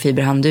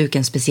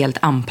mikrofiberhandduken speciellt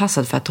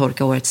anpassad för att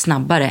torka håret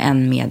snabbare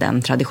än med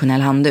en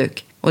traditionell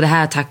handduk. Och det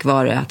här tack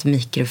vare att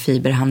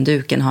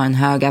mikrofiberhandduken har en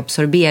hög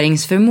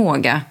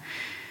absorberingsförmåga.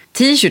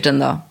 T-shirten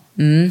då?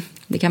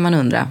 Det kan man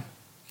undra.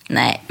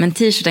 Nej, men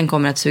t-shirten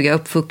kommer att suga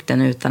upp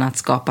fukten utan att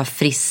skapa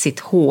frissigt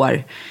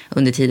hår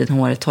under tiden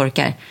håret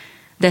torkar.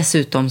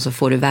 Dessutom så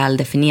får du väl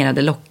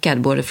definierade lockar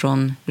både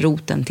från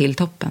roten till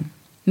toppen.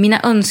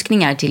 Mina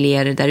önskningar till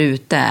er där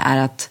ute är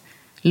att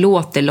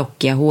låt det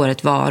lockiga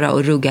håret vara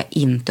och rugga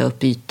inte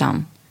upp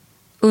ytan.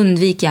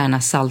 Undvik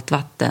gärna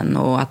saltvatten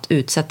och att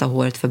utsätta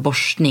håret för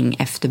borstning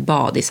efter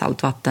bad i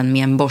saltvatten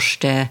med en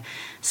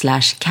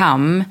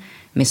borste/kam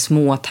med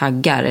små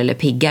taggar eller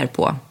piggar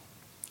på.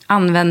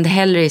 Använd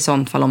hellre i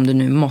sånt fall, om du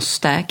nu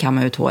måste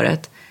kamma ut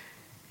håret,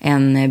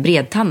 en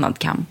bredtandad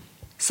kam.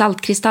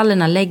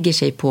 Saltkristallerna lägger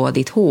sig på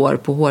ditt hår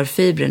på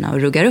hårfibrerna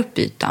och ruggar upp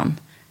ytan.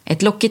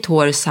 Ett lockigt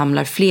hår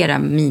samlar flera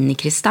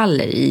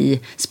minikristaller i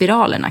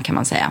spiralerna kan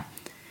man säga.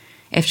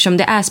 Eftersom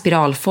det är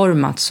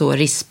spiralformat så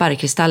rispar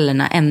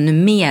kristallerna ännu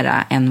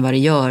mera än vad det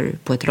gör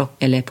på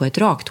ett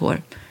rakt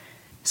hår.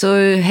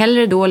 Så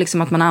hellre då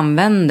liksom att man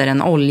använder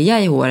en olja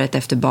i håret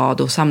efter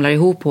bad och samlar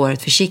ihop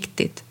håret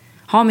försiktigt.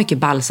 Ha mycket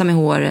balsam i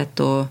håret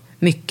och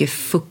mycket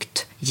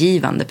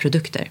fuktgivande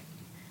produkter.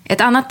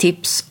 Ett annat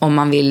tips om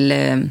man vill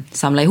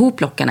samla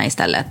ihop lockarna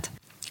istället,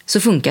 så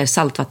funkar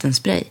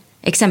saltvattenspray.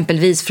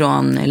 Exempelvis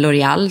från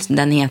L'Oreal,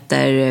 den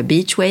heter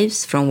Beach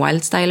Waves från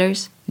Wild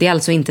Stylers. Det är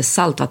alltså inte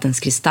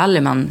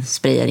saltvattenskristaller man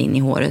sprayar in i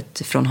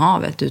håret från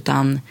havet,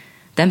 utan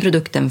den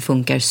produkten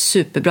funkar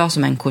superbra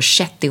som en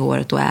korsett i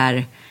håret och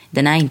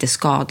den är inte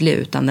skadlig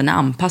utan den är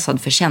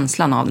anpassad för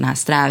känslan av den här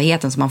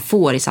strävheten som man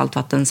får i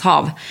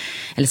saltvattenshav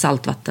eller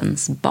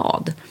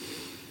saltvattensbad.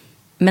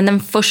 Men den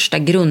första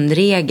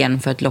grundregeln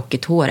för ett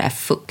lockigt hår är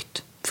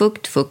fukt.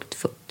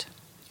 Fukt.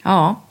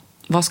 Ja,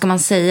 vad ska man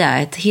säga?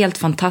 Ett helt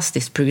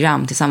fantastiskt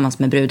program tillsammans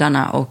med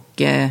brudarna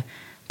och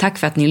tack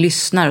för att ni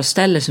lyssnar och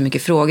ställer så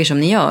mycket frågor som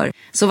ni gör.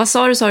 Så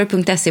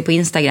vasarusaru.se på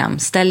Instagram.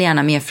 Ställ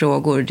gärna mer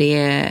frågor. Det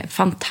är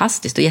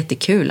fantastiskt och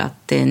jättekul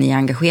att ni är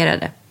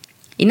engagerade.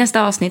 I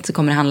nästa avsnitt så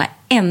kommer det handla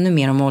ännu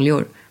mer om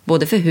oljor,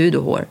 både för hud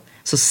och hår.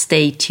 Så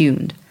stay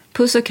tuned.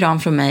 Puss och kram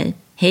från mig.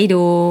 Hej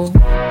då!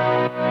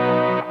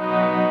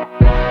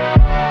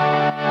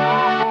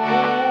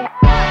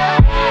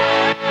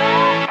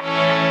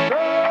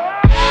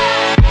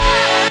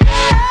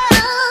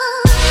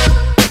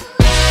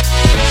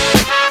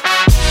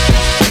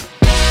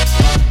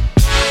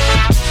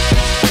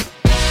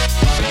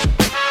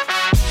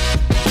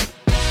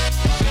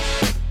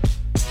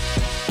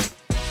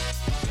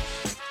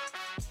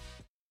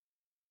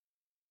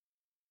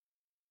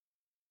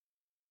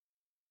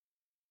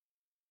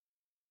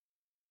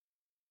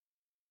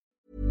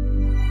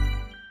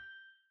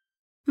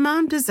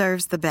 Mom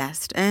deserves the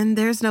best, and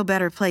there's no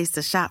better place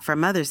to shop for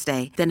Mother's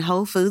Day than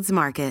Whole Foods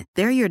Market.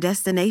 They're your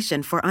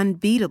destination for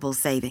unbeatable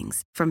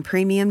savings, from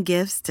premium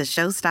gifts to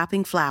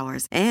show-stopping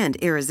flowers and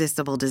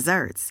irresistible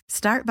desserts.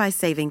 Start by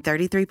saving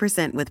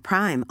 33% with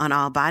Prime on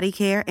all body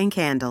care and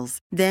candles.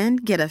 Then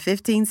get a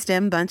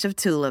 15-stem bunch of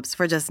tulips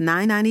for just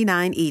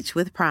 $9.99 each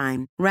with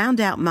Prime.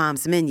 Round out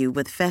Mom's menu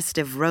with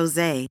festive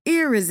rosé,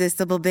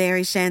 irresistible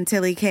berry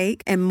chantilly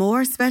cake, and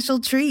more special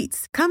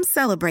treats. Come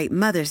celebrate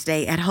Mother's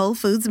Day at Whole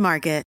Foods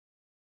Market.